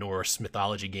Thor in a Norse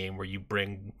mythology game where you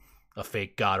bring a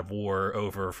fake god of war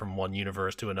over from one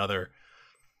universe to another.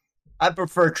 I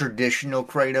prefer traditional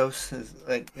Kratos.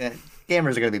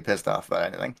 Gamers are gonna be pissed off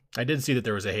about anything. I did see that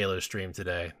there was a Halo stream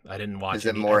today. I didn't watch Is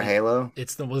it any. I more did. Halo?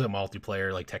 Was a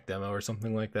multiplayer like tech demo or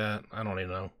something like that. I don't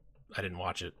even know. I didn't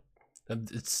watch it.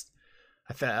 It's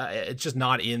it's just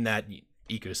not in that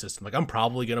ecosystem. Like I'm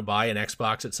probably gonna buy an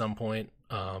Xbox at some point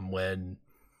when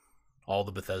all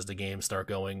the Bethesda games start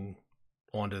going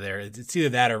onto there. It's either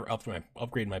that or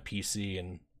upgrade my PC.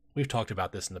 And we've talked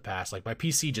about this in the past. Like my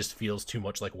PC just feels too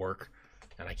much like work,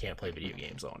 and I can't play video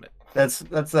games on it. That's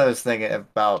what I was thinking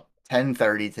about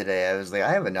 10:30 today. I was like,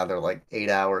 I have another like 8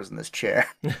 hours in this chair.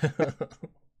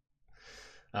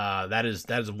 That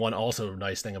is one also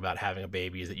nice thing about having a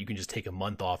baby is that you can just take a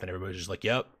month off and everybody's just like,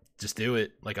 "Yep, just do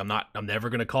it." Like I'm never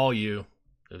gonna call you.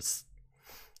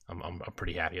 I'm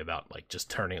pretty happy about like just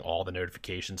turning all the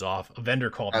notifications off. A vendor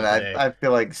called me And today. I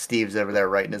feel like Steve's over there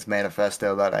writing his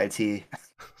manifesto about IT.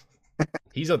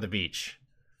 He's on the beach,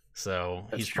 so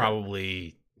That's he's true.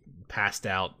 probably passed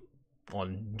out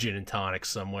on gin and tonic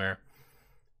somewhere.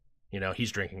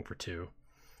 He's drinking for two.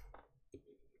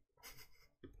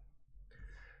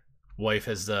 Wife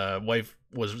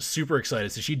was super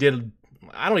excited, so she did.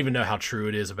 I don't even know how true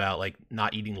it is about like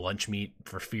not eating lunch meat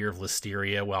for fear of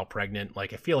listeria while pregnant.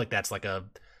 Like I feel like that's like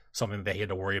something they had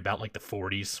to worry about like the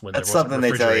 40s when there That's wasn't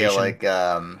something they tell you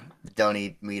refrigeration. like don't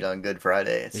eat meat on Good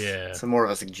Friday. Yeah, It's more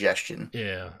of a suggestion.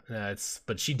 yeah,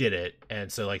 but she did it,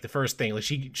 and so like the first thing, like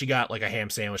she got like a ham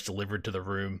sandwich delivered to the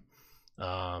room,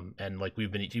 and like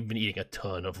we've been eating a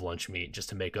ton of lunch meat just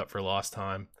to make up for lost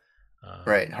time.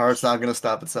 Right. Heart's not gonna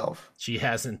stop itself. She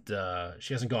hasn't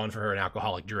gone for her an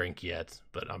alcoholic drink yet,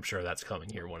 but I'm sure that's coming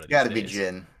here one of these Gotta be days.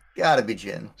 gin. Gotta be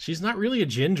gin. She's not really a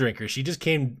gin drinker. She just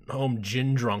came home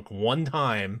gin drunk one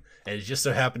time, and it just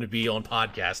so happened to be on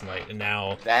podcast night. And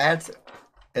now, That,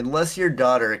 unless your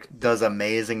daughter does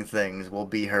amazing things, will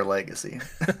be her legacy.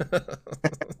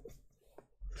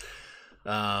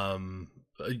 um,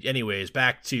 anyways,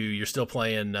 back to you're still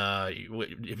playing. Have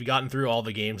you gotten through all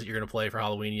the games that you're gonna play for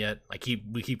Halloween yet?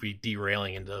 We keep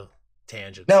derailing into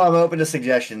tangents. No, I'm open to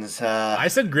suggestions. I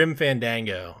said Grim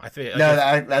Fandango. I think No,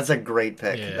 that's a great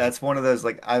pick. Yeah. That's one of those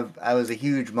like I was a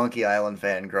huge Monkey Island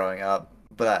fan growing up,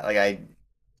 but I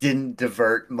didn't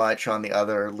divert much on the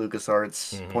other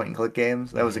LucasArts point and click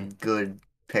games. That was a good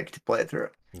pick to play through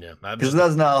yeah, because it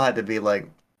doesn't all have to be like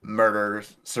murder,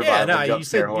 survival, no, jump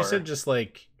scare you horror. said just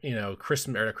like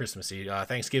Christmas or not Christmassy,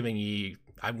 Thanksgiving.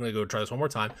 I'm gonna go try this one more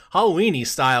time. Halloweeny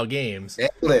style games.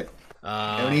 Nailed it.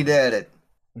 No need to edit.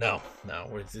 No.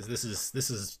 This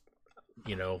is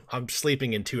I'm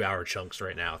sleeping in 2 hour chunks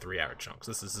right now, 3 hour chunks.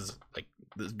 This is like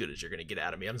as good as you're gonna get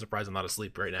out of me. I'm surprised I'm not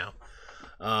asleep right now.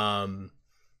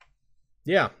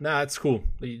 Yeah, it's cool.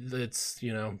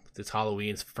 It's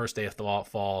Halloween. It's the first day of the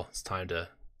fall. It's time to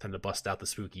bust out the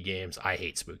spooky games. I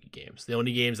hate spooky games. The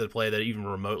only games that I play that are even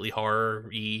remotely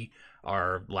horror-y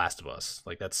are Last of Us.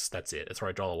 Like that's it. That's where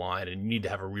I draw the line. And you need to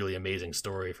have a really amazing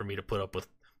story for me to put up with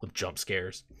jump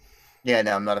scares. Yeah,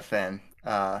 no, I'm not a fan.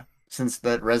 Since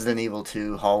that Resident Evil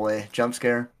 2 hallway jump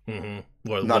scare,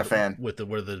 not a fan. With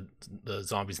where the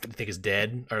zombies think is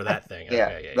dead or that thing. Yeah,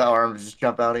 Okay, the arms just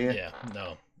jump out of you. Yeah,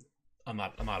 no, I'm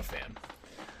not a fan.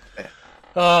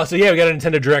 Yeah. So yeah, we got a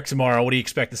Nintendo Direct tomorrow. What do you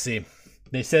expect to see?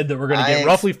 They said that we're going to get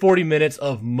roughly 40 minutes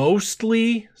of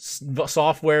mostly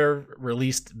software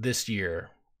released this year.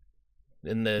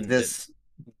 And then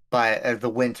by the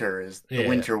winter is the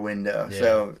winter window. Yeah.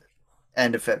 So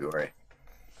end of February.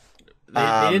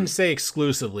 They didn't say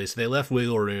exclusively, so they left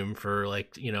wiggle room for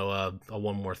like a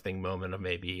one more thing moment of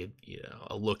maybe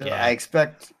a look at. I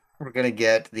expect we're gonna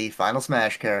get the final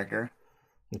Smash character.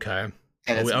 Okay.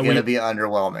 And it's gonna be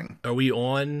underwhelming. Are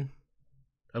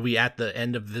we at the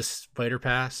end of this fighter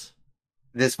pass?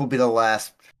 This will be the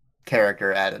last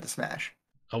character added to Smash.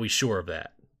 Are we sure of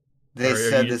that? They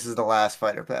said this is the last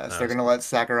fighter pass. They're going to let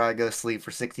Sakurai go sleep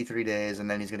for 63 days,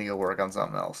 and then he's going to go work on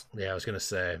something else. Yeah, I was going to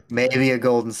say. Maybe a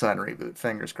Golden Sun reboot.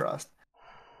 Fingers crossed.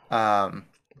 I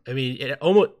mean,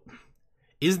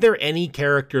 is there any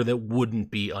character that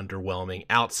wouldn't be underwhelming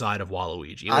outside of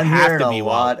Waluigi? I'm hearing a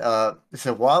lot of...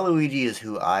 So Waluigi is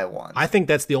who I want. I think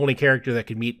that's the only character that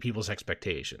could meet people's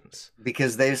expectations.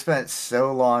 Because they've spent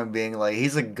so long being like,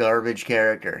 he's a garbage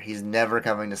character. He's never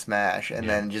coming to Smash. And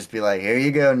then just be like, here you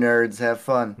go, nerds. Have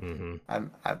fun. Mm-hmm.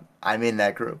 I'm in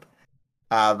that group.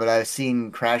 But I've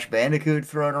seen Crash Bandicoot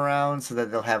thrown around so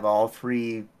that they'll have all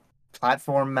 3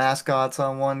 platform mascots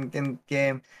on one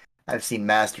game. I've seen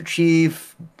Master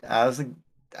Chief. I was like,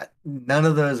 none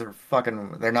of those are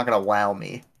fucking. They're not gonna wow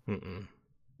me.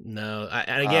 No,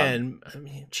 and again, I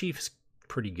mean, Chief's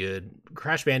pretty good.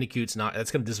 Crash Bandicoot's not.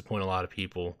 That's gonna disappoint a lot of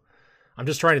people. I'm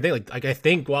just trying to think. Like I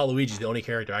think Waluigi's the only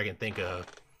character I can think of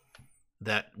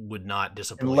that would not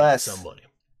disappoint Unless somebody.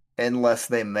 unless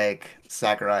they make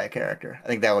Sakurai a character. I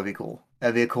think that would be cool.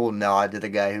 That'd be a cool nod to the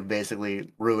guy who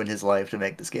basically ruined his life to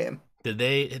make this game. Did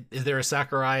they? Is there a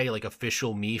Sakurai like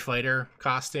official Mii fighter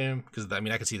costume? Because I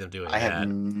mean, I could see them doing I have that.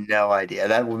 no idea.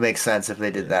 That would make sense if they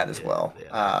did that as well.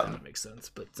 That would make sense.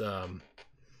 But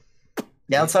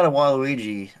Yeah, outside of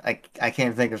Waluigi, I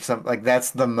can't think of some like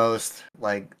that's the most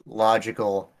like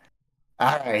logical.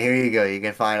 All right, here you go. You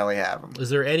can finally have them. is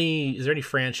there any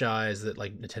franchise that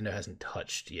like Nintendo hasn't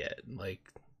touched yet? Like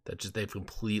that just they've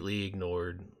completely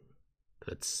ignored.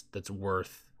 That's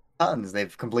worth. Tons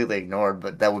they've completely ignored,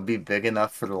 but that would be big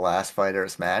enough for the last fighter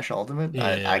of Smash Ultimate.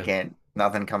 I Yeah. can't.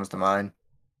 Nothing comes to mind.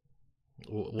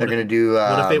 They're What gonna do.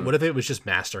 what if it was just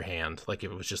Master Hand? Like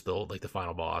if it was just the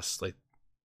final boss? Like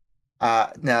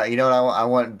No, you know what I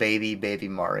want baby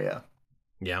Mario.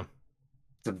 yeah,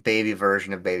 It's a baby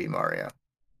version of Baby Mario.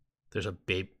 there's a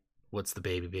babe. What's the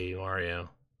baby Mario?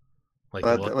 Like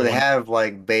But the they one. have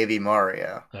like Baby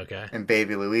Mario Okay. and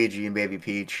Baby Luigi and Baby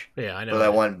Peach. Yeah, I know But I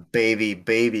that. want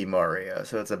baby Mario,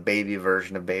 so it's a baby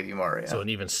version of Baby So Mario. an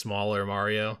even smaller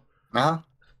Mario. Uh-huh.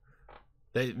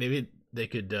 Maybe they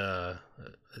could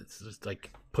it's just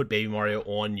like put Baby Mario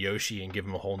on Yoshi and give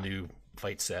him a whole new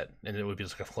fight set, and it would be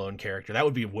just like a clone character. That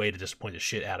would be a way to disappoint the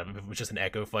shit out of him if it was just an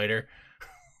Echo Fighter.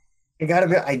 It gotta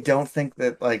be. I don't think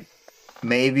that like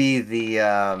maybe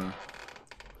the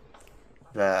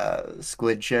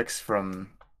squid chicks from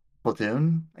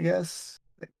Platoon. I guess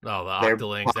Oh, the they're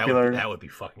Octolings. popular. That would be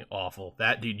fucking awful.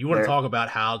 That dude, you want to They're talk about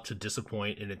how to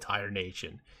disappoint an entire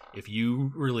nation? If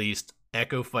you released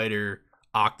Echo Fighter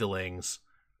Octolings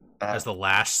as the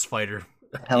last fighter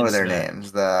hell in are their Smash.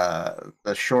 names?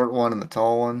 The short one and the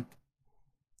tall one.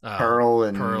 Oh, Pearl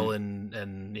and Pearl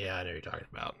and yeah, I know what you're talking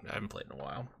about. I haven't played in a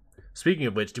while. Speaking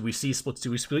of which, do we see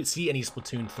any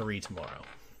Splatoon 3 tomorrow?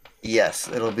 Yes,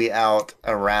 it'll be out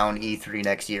around E3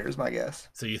 next year, is my guess.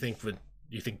 So you think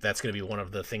that's going to be one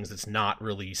of the things that's not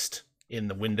released in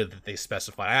the window that they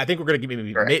specify? I think we're going to give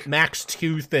maybe max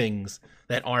 2 things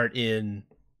that aren't in,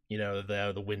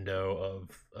 the window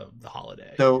of the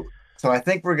holiday. So I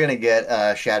think we're gonna get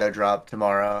a Shadow Drop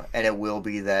tomorrow, and it will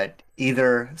be that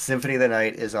either Symphony of the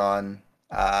Night is on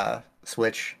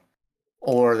Switch,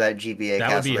 or that GBA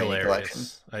That would be Castlevania Collection.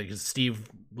 hilarious because Steve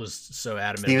was so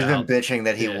adamant. Steve's been about bitching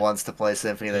that he Yeah. wants to play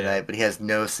Symphony of the Yeah. Night, but he has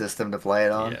no system to play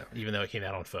it on. Yeah, even though it came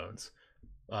out on phones.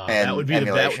 That And would be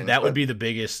emulation, that would but- be the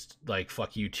biggest like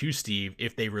fuck you to Steve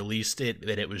if they released it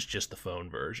that it was just the phone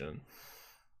version.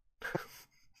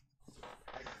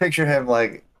 Picture him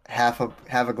like half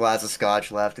a glass of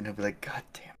scotch left, and he'll be like, "God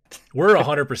damn it!" We're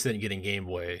 100% getting Game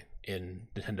Boy in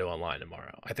Nintendo Online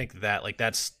tomorrow. I think that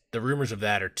that's the rumors of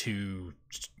that are too.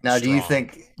 Now, do you strong.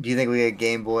 think we get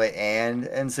Game Boy and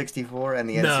N64, and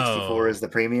the N64 is the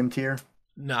premium tier?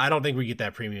 No, I don't think we get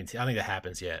that premium. I think that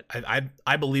happens yet.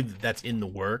 I believe that's in the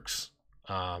works.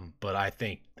 But I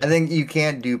think you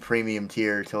can't do premium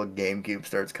tier till GameCube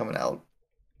starts coming out.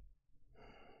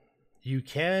 you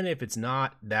can if it's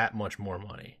not that much more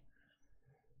money.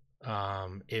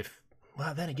 Then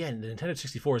again, the Nintendo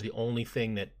 64 is the only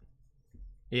thing that.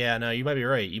 Yeah, no, you might be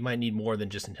right. You might need more than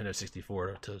just Nintendo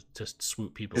 64 to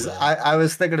swoop people in. I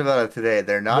was thinking about it today.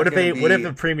 They're not. What if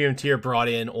the premium tier brought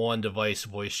in on-device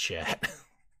voice chat?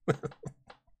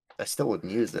 I still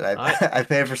wouldn't use it. I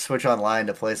pay for Switch Online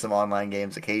to play some online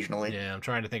games occasionally. Yeah, I'm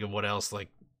trying to think of what else, like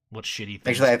what shitty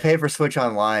things. Actually, I pay for Switch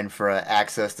Online for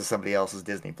access to somebody else's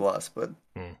Disney Plus, but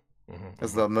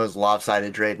it's the most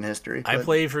lopsided trade in history. I But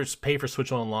pay for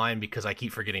Switch Online because I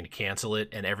keep forgetting to cancel it,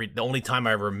 and the only time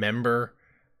I remember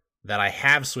that I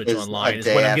have Switch Is Online a is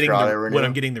day when after auto when renew.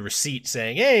 I'm getting the receipt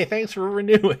saying, "Hey, thanks for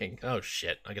renewing." Oh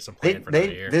shit! I guess I'm playing for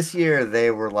another year. this year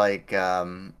they were like,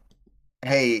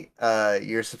 "Hey,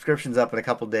 your subscription's up in a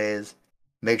couple days.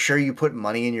 Make sure you put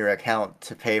money in your account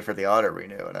to pay for the auto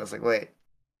renew." And I was like, "Wait,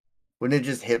 wouldn't it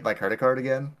just hit my credit card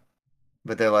again?"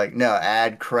 But they're like, "No,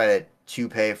 add credit to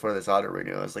pay for this auto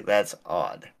renew." I was like, "That's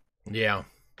odd." Yeah.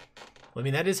 I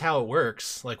mean, that is how it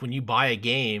works. Like when you buy a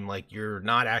game, like you're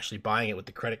not actually buying it with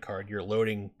the credit card. You're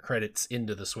loading credits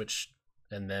into the Switch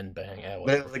and then bang.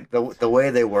 But it was like the way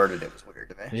they worded it was weird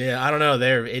to me. Yeah, I don't know.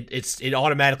 It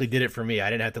automatically did it for me. I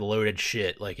didn't have to load it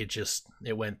shit. Like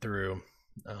it went through.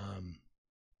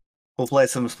 We'll play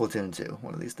some Splatoon 2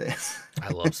 one of these days. I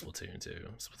love Splatoon 2.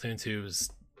 Splatoon 2 is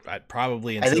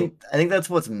probably I think that's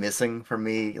what's missing for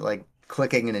me, like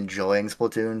clicking and enjoying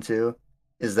Splatoon 2,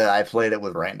 is that I played it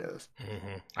with randos.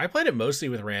 Mm-hmm. I played it mostly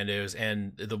with randos,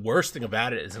 and the worst thing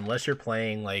about it is unless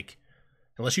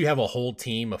you have a whole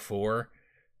team of 4,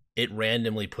 it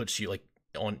randomly puts you like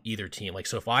on either team. Like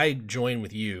so, if I join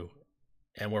with you,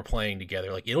 and we're playing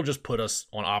together, like it'll just put us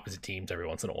on opposite teams every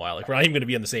once in a while. Like we're not even going to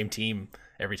be on the same team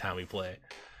every time we play.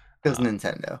 Because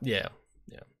Nintendo. Yeah,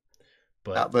 yeah.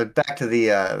 But But back to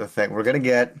the thing. We're gonna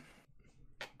get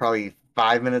probably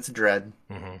 5 minutes of Dread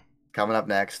coming up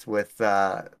next with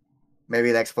maybe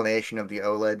an explanation of the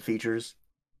OLED features.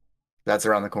 That's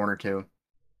around the corner too.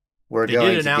 We're they going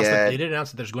did to announce that get they did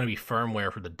announce that there's going to be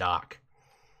firmware for the dock.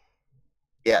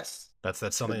 yes. That's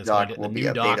something The that's going dock to will the be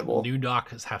new dock. updatable. New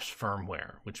dock has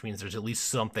firmware, which means there's at least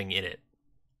something in it.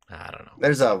 I don't know.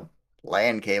 There's a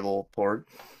LAN cable port,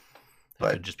 It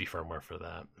but could just be firmware for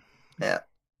that. yeah.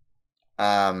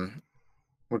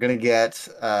 We're gonna get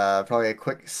probably a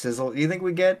quick sizzle. Do you think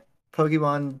we get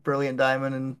Pokemon Brilliant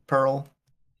Diamond and Pearl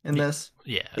in this?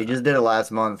 Yeah, They just did it last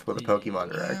month with a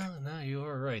Pokemon Direct. Well, no, you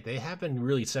are right. They have been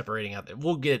really separating out.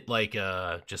 We'll get like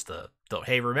just the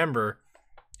hey, remember,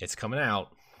 it's coming out.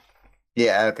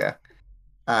 Yeah, okay.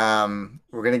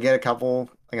 We're gonna get a couple,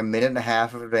 like a minute and a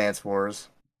half of Advance Wars,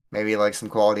 maybe like some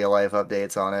quality of life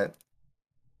updates on it.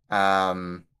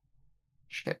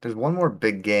 Shit, there's one more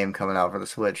big game coming out for the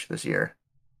Switch this year.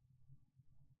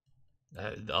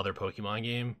 The other Pokemon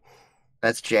game.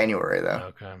 That's January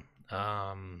though. Okay.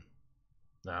 I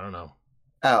don't know.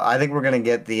 Oh, I think we're gonna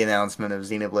get the announcement of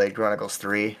Xenoblade Chronicles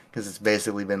 3 because it's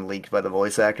basically been leaked by the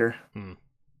voice actor.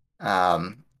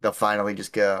 They'll finally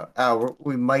just go, oh,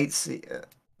 we might see.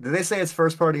 Did they say it's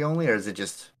first party only, or is it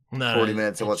just 40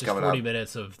 minutes of what's coming 40 up?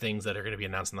 minutes of things that are going to be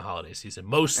announced in the holiday season.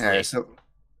 Mostly, All right, so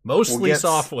mostly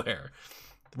software.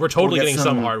 We're totally we'll get getting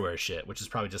some hardware shit, which is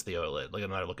probably just the OLED. Like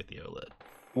another look at the OLED.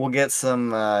 we'll get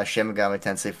some Shin Megami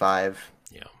Tensei 5,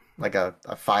 Yeah. like a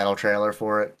final trailer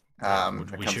for it. Yeah, It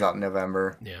comes out in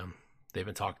November. Yeah, they've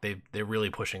been they're really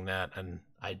pushing that, and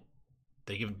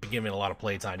they've been giving a lot of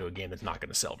playtime to a game that's not going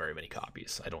to sell very many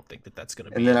copies. I don't think that's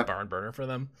going to be a barn burner for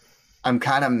them. I'm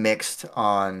kind of mixed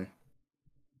on,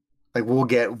 like, we'll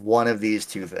get one of these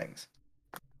two things,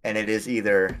 and it is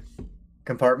either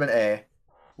Compartment A,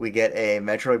 we get a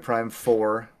Metroid Prime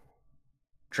 4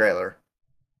 trailer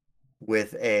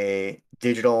with a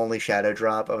digital-only shadow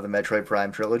drop of the Metroid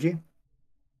Prime trilogy.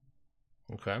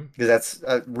 Okay. Because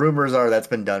that's rumors are that's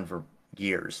been done for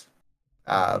years.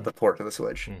 The port to the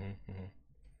Switch.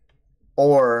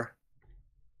 Or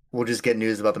we'll just get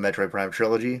news about the Metroid Prime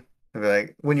trilogy. And be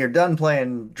like, when you're done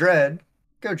playing Dread,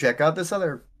 go check out this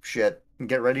other shit and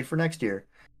get ready for next year.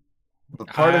 But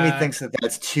part of me thinks that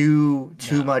that's too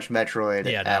much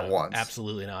Metroid at once.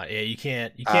 Absolutely not. Yeah, you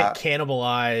can't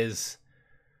cannibalize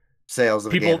sales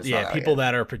of people. The game people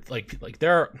that are like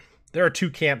there are two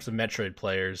camps of Metroid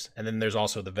players, and then there's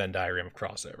also the Venn diagram of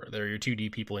crossover. There are your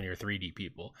 2D people and your 3D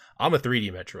people. I'm a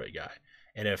 3D Metroid guy,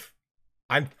 and if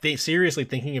I'm seriously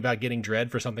thinking about getting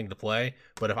Dread for something to play,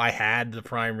 but if I had the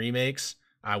Prime remakes,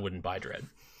 I wouldn't buy Dread.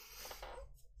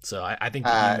 So I think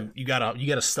you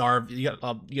gotta starve. You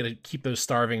gotta keep those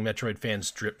starving Metroid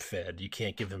fans drip fed. You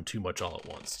can't give them too much all at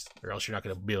once, or else you're not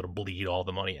gonna be able to bleed all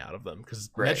the money out of them. Because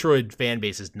Metroid fan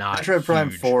base is not. Metroid Prime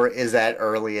 4 is at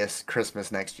earliest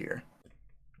Christmas next year.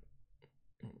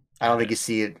 I don't think you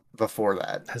see it before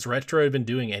that. Has Retroid been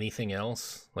doing anything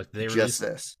else? Like did they release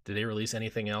this? Did they release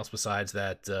anything else besides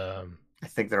that? I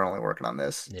think they're only working on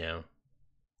this. Yeah.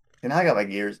 And I got my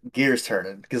gears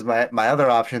turning because my other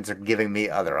options are giving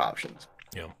me other options.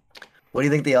 Yeah. What do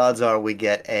you think the odds are we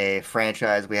get a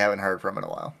franchise we haven't heard from in a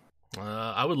while?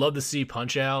 I would love to see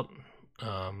Punch Out.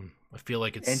 I feel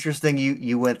like it's interesting.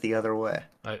 You went the other way.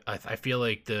 I feel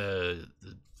like the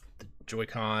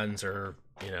Joy-Cons are,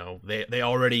 they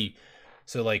already,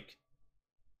 so like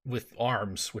with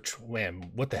ARMS, which,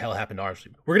 man, what the hell happened to ARMS?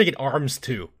 We're gonna get ARMS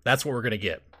 2. That's what we're gonna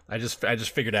get. I just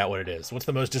figured out what it is. What's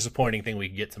the most disappointing thing we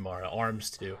can get tomorrow? ARMS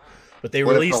 2. But they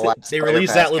released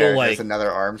that little like another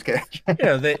ARMS character.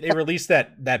 Yeah, they released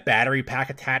that battery pack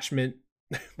attachment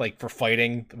like for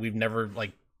fighting that we've never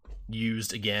like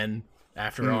used again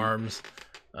after ARMS.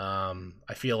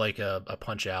 I feel like a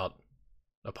punch out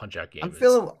game.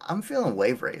 I'm feeling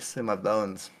Wave Race in my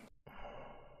bones.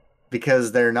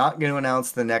 Because they're not going to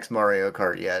announce the next Mario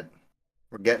Kart yet.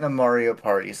 We're getting a Mario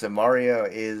Party, so Mario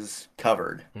is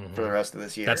covered for the rest of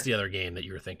this year. That's the other game that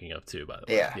you were thinking of too, by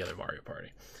the way. Yeah. The other Mario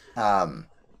Party.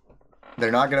 They're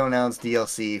not going to announce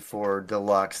DLC for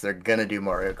Deluxe. They're going to do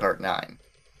Mario Kart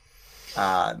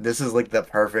 9. This is like the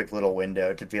perfect little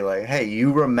window to be like, hey,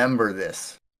 you remember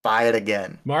this. Buy it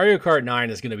again. Mario Kart 9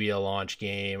 is going to be a launch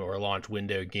game or a launch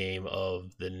window game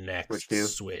of the next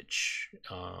Switch.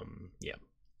 Yeah,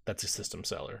 that's a system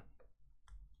seller.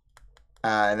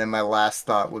 And then my last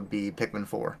thought would be Pikmin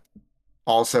 4.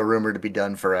 Also rumored to be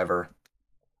done forever.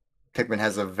 Pikmin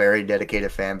has a very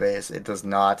dedicated fan base. It does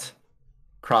not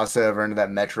crossover into that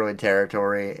Metroid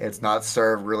territory. It's not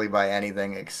served really by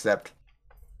anything except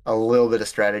a little bit of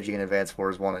strategy in Advance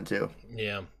Wars 1 and 2.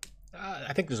 Yeah.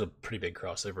 I think there's a pretty big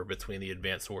crossover between the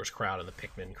Advanced Wars crowd and the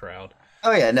Pikmin crowd.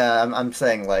 Oh yeah, no, I'm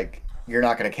saying like you're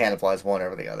not going to cannibalize one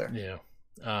over the other. Yeah.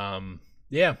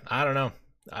 Yeah, I don't know.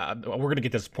 We're going to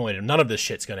get disappointed. None of this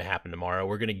shit's going to happen tomorrow.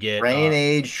 We're going to get Brain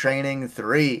Age Training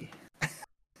 3.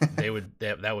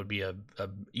 that would be a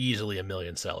easily a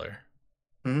million seller.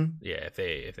 Mm-hmm. Yeah, if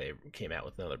they came out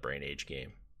with another Brain Age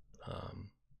game.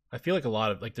 I feel like a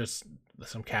lot of like there's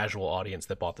some casual audience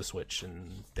that bought the Switch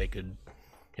and they could,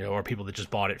 or people that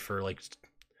just bought it for like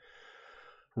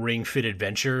Ring Fit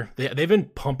Adventure. They've been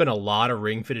pumping a lot of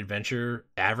Ring Fit Adventure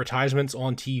advertisements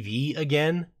on TV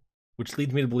again, which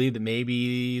leads me to believe that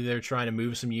maybe they're trying to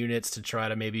move some units to try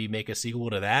to maybe make a sequel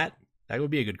to that. That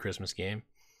would be a good Christmas game.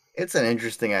 It's an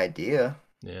interesting idea.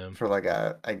 Yeah. For like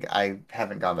I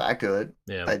haven't gone back to it.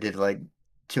 Yeah. I did like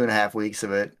 2.5 weeks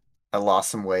of it. I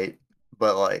lost some weight,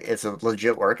 but like it's a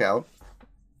legit workout.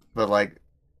 But like,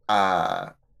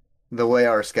 the way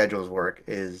our schedules work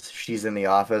is she's in the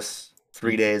office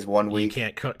 3 days, 1 week. You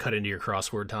can't cut into your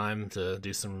crossword time to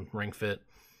do some Ring Fit.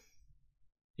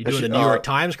 You doing the New York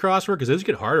Times crossword? Because those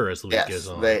get harder as the week goes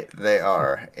on. They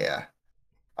are, yeah.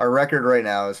 Our record right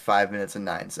now is 5 minutes and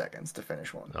 9 seconds to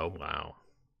finish one. Oh wow!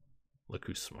 Look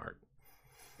who's smart.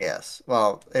 Yes.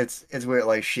 Well, it's weird.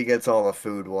 Like she gets all the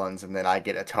food ones, and then I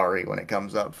get Atari when it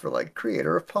comes up for like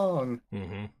creator of Pong.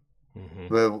 Mm-hmm. Mm-hmm.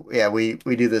 But yeah, we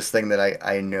do this thing that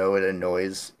I know it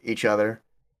annoys each other.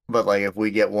 But like if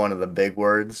we get one of the big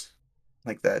words,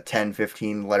 like the 10,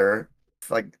 15 letter,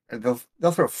 like they'll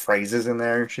throw phrases in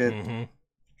there and shit. Mm-hmm.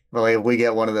 But like if we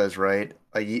get one of those right,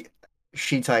 like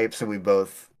she types and we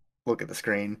both look at the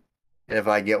screen. And if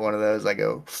I get one of those, I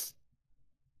go.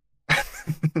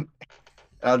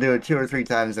 I'll do it 2 or 3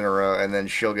 times in a row, and then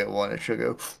she'll get one, and she'll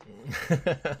go.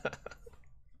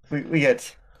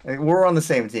 We're on the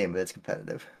same team, but it's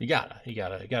competitive. You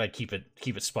gotta keep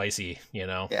it spicy,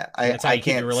 Yeah, that's how you keep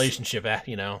can't your relationship at,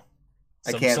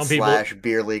 I can't slash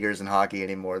beer leaguers in hockey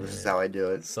anymore. This is how I do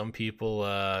it. Some people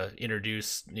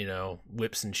introduce,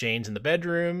 whips and chains in the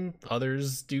bedroom.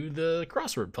 Others do the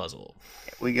crossword puzzle.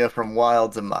 We go from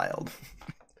wild to mild.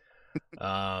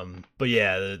 But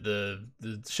yeah, the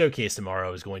showcase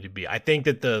tomorrow is going to be. I think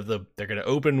that they're going to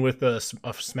open with a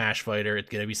Smash fighter. It's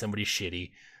going to be somebody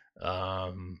shitty.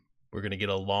 We're going to get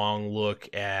a long look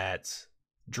at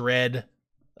Dread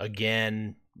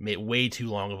again. Way too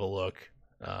long of a look.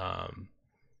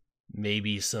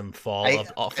 Maybe some fall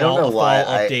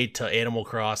update to Animal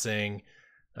Crossing.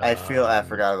 I forgot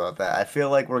about that. I feel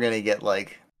like we're gonna get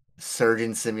like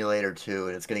Surgeon Simulator 2,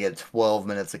 and it's gonna get 12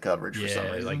 minutes of coverage for some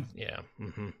reason.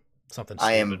 Something.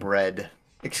 I Am Bread,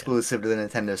 exclusive to the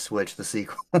Nintendo Switch, the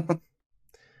sequel.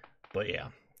 But yeah,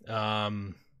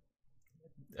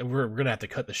 we're gonna have to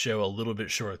cut the show a little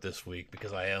bit short this week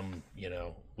because I am,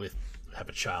 have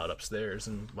a child upstairs,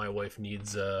 and my wife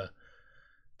needs to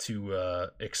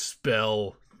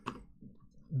expel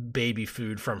baby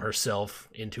food from herself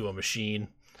into a machine.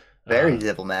 Very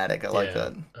diplomatic. I like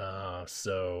that.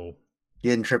 So you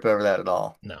didn't trip over that at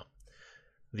all. No.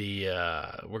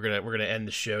 We're gonna end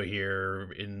the show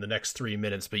here in the next 3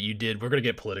 minutes, but we're gonna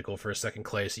get political for a second,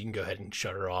 Clay, so you can go ahead and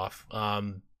shut her off.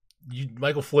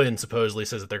 Michael Flynn supposedly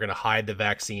says that they're gonna hide the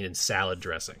vaccine in salad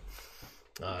dressing.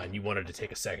 And you wanted to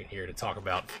take a second here to talk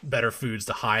about better foods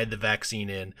to hide the vaccine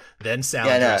in, then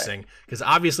salad dressing, because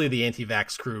obviously the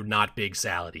anti-vax crew not big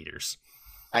salad eaters.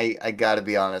 I gotta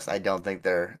be honest. I don't think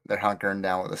they're hunkering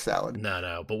down with a salad.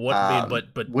 No. But what?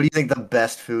 But what do you think the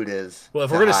best food is? Well,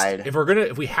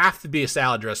 if we have to be a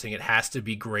salad dressing, it has to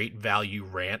be Great Value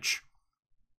Ranch.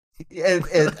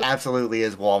 It absolutely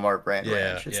is Walmart brand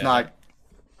ranch. It's not.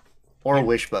 Or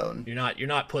Wishbone. You're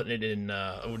not putting it in.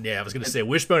 I was gonna say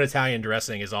Wishbone Italian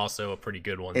dressing is also a pretty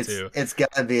good one too. It's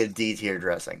gotta be a D tier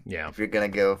dressing. Yeah. If you're gonna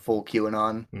go full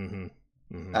QAnon.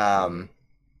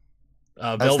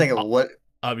 I was thinking what.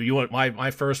 You want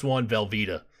my first one,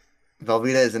 Velveeta.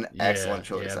 Velveeta is an excellent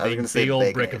choice. Yeah, I was gonna say big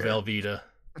old brick of Velveeta.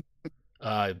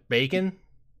 Bacon.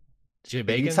 Did you have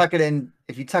bacon?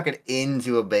 If you tuck it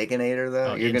into a Baconator,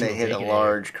 though, you're gonna hit a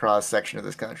large cross section of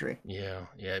this country. Yeah.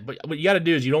 But what you got to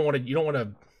do is you don't want to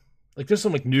like. There's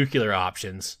some like nuclear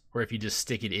options where if you just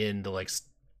stick it into like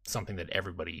something that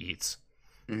everybody eats.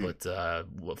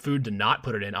 Mm-hmm. But food to not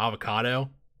put it in, avocado.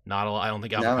 I don't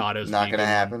think avocado's not gonna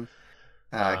happen.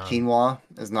 Quinoa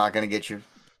is not gonna get you.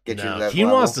 You to that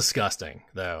quinoa is disgusting,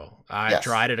 though. I've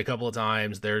tried it a couple of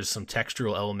times. There's some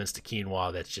textural elements to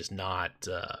quinoa that's just not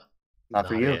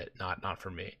for you. Not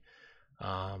for me.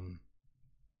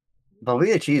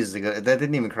 Velveeta cheese is a good. That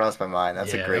didn't even cross my mind.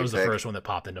 That's a Yeah, that great was the pick. first one that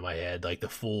popped into my head, like the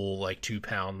full like 2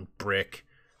 pound brick.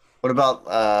 What about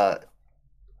I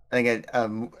think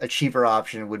a cheaper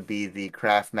option would be the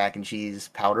Kraft mac and cheese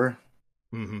powder.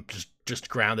 Just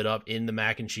ground it up in the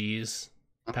mac and cheese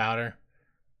powder.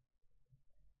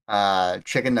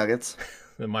 Chicken nuggets,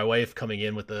 And my wife coming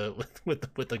in with the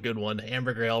with the good one,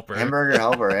 hamburger helper. hamburger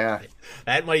helper. Yeah,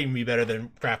 That might even be better than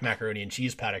Kraft macaroni and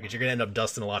cheese powder because you're gonna end up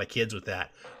dusting a lot of kids with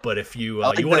that. But if you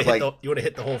I you like want to that.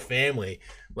 hit Like, the whole family,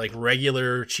 like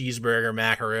regular cheeseburger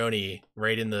macaroni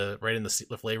right in the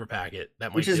flavor packet,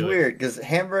 that which might is do it. weird because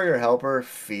hamburger helper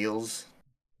feels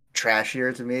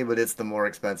trashier to me, but it's the more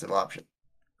expensive option.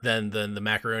 Than the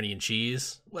macaroni and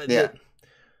cheese. Yeah,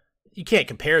 You can't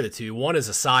compare the two. One is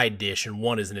a side dish and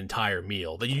one is an entire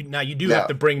meal. Now you do have no,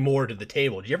 to bring more to the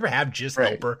table. Do you ever have just right.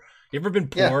 helper? You ever been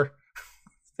Yeah, poor?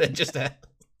 That just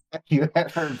you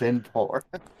ever been poor?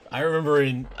 I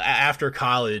remember after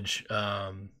college,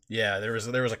 yeah, there was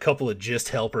a couple of just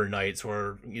helper nights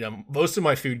where most of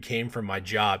my food came from my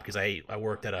job because I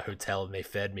worked at a hotel and they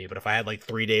fed me. But if I had like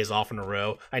 3 days off in a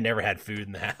row, I never had food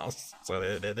in the house.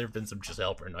 So there've been some just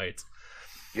helper nights.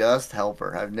 Just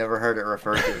helper. I've never heard it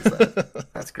referred to as that.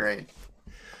 That's great.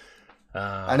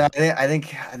 I know. um, I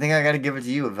think I got to give it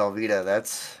to you, Velveeta.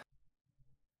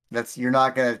 That's you're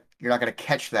not gonna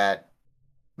catch that,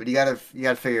 but you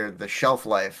gotta figure the shelf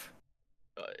life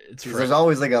it's because for there's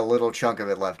always like a little chunk of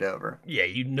it left over. yeah.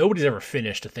 Nobody's ever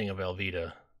finished a thing of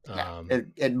Velveeta. Yeah,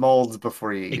 it molds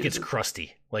before you It use gets it.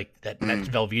 crusty, like that Mm.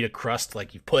 Velveeta crust.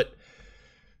 Like you put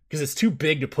because it's too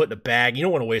big to put in a bag. You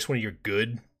don't want to waste one of your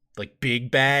good like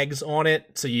big bags on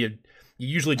it. So you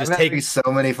usually I'm just having take so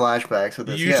many flashbacks with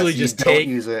you this. usually Yes, you just don't take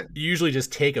use it. you usually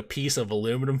just take a piece of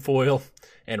aluminum foil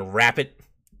and wrap it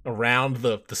around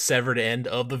the severed end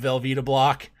of the Velveeta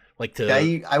block, like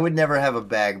to I would never have a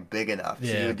bag big enough.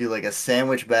 So you yeah would do like a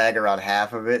sandwich bag around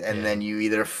half of it, and yeah. then you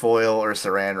either foil or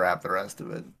saran wrap the rest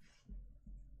of it.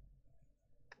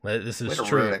 This Way is to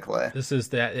ruin true. it, Clay. This is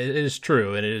that it is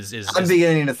true, and it I'm is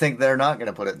beginning to think they're not going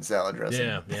to put it in salad yeah dressing.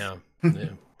 yeah yeah.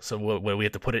 So what we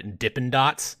have to put it in Dippin'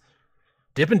 Dots?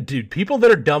 Dippin' dude, people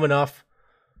that are dumb enough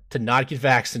to not get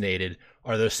vaccinated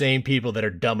are those same people that are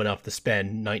dumb enough to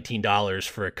spend $19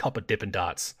 for a cup of Dippin'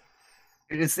 Dots.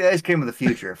 It's the ice cream of the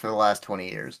future for the last 20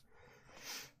 years.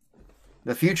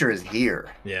 The future is here.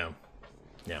 Yeah,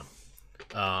 yeah.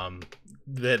 Um,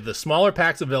 the smaller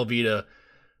packs of Velveeta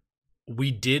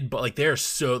we did, but like they're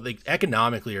so like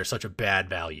economically are such a bad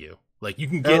value. Like you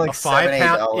can They're get like a five $7,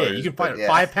 pound, yeah, you $8, can but find a yeah.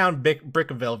 5 pound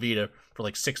brick of Velveeta for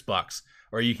like $6,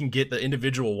 or you can get the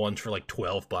individual ones for like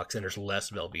 $12, and there's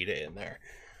less Velveeta in there.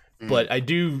 Mm. But I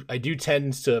do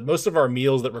tend to most of our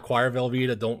meals that require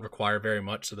Velveeta don't require very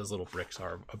much, so those little bricks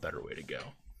are a better way to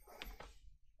go.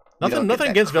 You don't get Nothing that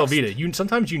against crust. Velveeta. You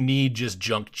sometimes you need just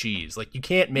junk cheese. Like you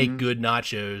can't make Mhm. good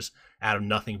nachos out of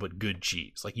nothing but good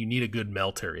cheese. Like you need a good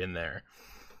melter in there.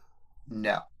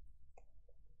 No.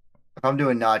 If I'm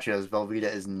doing nachos,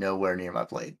 Velveeta is nowhere near my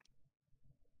plate.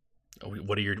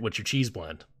 What's your cheese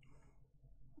blend?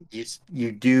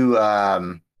 You do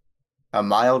a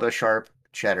mild, a sharp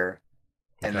cheddar,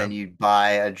 and Okay. then you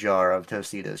buy a jar of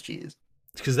Tostitos cheese.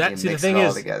 Because And you that see mix it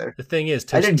all together. the thing is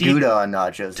I did Gouda on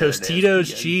nachos the other day. It's pretty Tostitos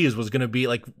good. cheese was gonna be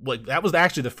like that was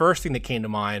actually the first thing that came to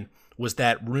mind was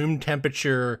that room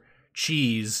temperature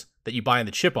cheese that you buy in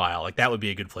the chip aisle. Like that would be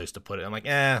a good place to put it. I'm like,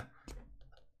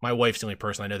 my wife's the only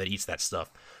person I know that eats that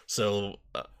stuff. So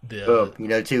Boom. You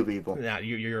know two people. yeah,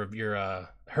 you're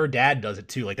her dad does it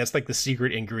too. Like that's like the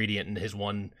secret ingredient in his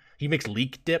one. He makes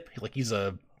leek dip.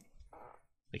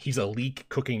 He's a leek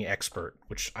cooking expert,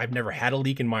 which I've never had a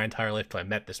leek in my entire life till I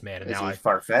met this man, and Is now he I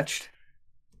far-fetched?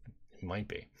 he might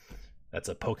be. That's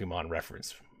a Pokemon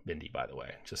reference, Mindy. By the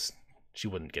way, just she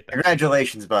wouldn't get that.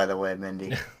 Congratulations, by the way,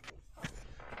 Mindy.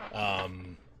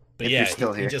 But If yeah, you're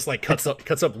still he here. just like cuts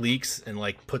up leeks and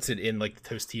like puts it in like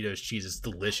the Tostitos cheese. It's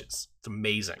delicious. It's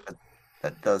amazing.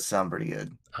 That does sound pretty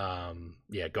good.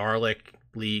 Yeah, garlic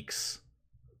leeks,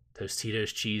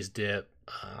 Tostitos cheese dip.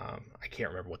 I can't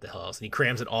remember what the hell else. And he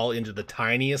crams it all into the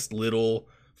tiniest little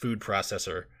food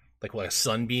processor, like what a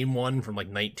Sunbeam one from like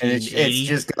And it's 1980.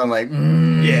 just going like,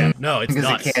 Yeah, no, it's because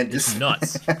nuts. it can't It's just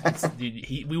nuts.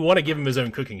 We want to give him his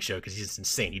own cooking show because he's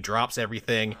insane. He drops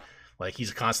everything. Like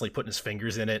he's constantly putting his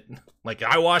fingers in it. Like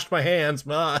I washed my hands.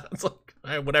 It's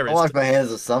like whatever. I washed my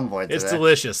hands at some point It's today.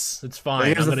 delicious. It's But fine.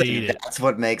 here's I'm the gonna thing, eat it. that's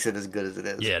what makes it as good as it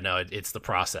is. Yeah, no, it's the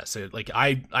process. Like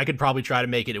I could probably try to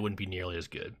make it. It wouldn't be nearly as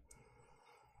good.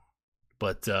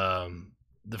 But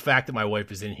the fact that my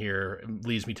wife is in here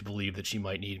leads me to believe that she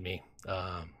might need me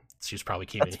She's probably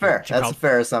came That's in here. fair. That's a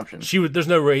fair assumption. She would. There's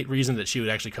no reason that she would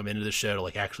actually come into the show to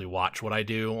like actually watch what I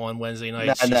do on Wednesday No,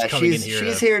 nights. She's no, coming in here.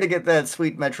 she's here to get that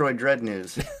sweet Metroid Dread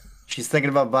news. She's thinking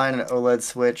about buying an OLED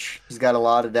Switch. She's got a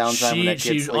lot of downtime when that kid's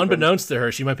She's sleeping. unbeknownst to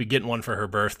her, she might be getting one for her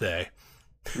birthday.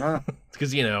 No,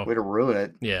 Because you know, way to ruin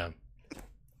it. yeah,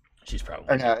 she's probably.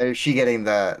 Or no, is she getting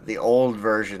the old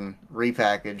version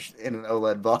repackaged in an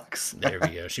OLED box? There we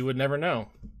go. She would never know.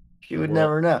 She would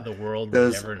never know. The world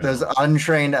Those would never know. those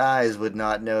untrained eyes would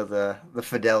not know the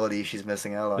fidelity she's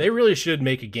missing out on. They really should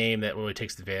make a game that really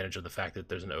takes advantage of the fact that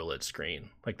there's an OLED screen.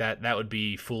 Like that would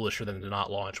be foolish for them to not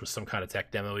launch with some kind of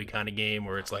tech demo-y kind of game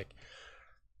where it's like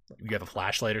you have a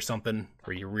flashlight or something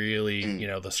where you really, you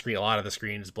know, the screen, a lot of the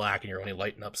screen is black and you're only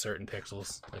lighting up certain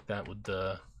pixels. Like that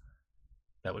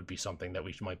would be something that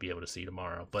we might be able to see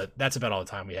tomorrow. But that's about all the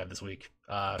time we have this week.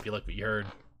 If you like what you heard,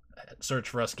 search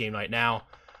for us Game Night Now.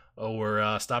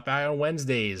 Or stop by on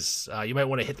Wednesdays. You might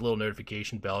want to hit the little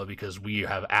notification bell because we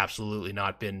have absolutely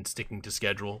not been sticking to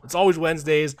schedule. It's always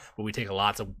Wednesdays, but we take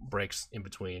lots of breaks in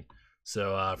between.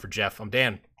 So for Jeff, I'm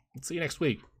Dan. Let's see you next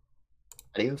week.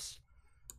 Adios.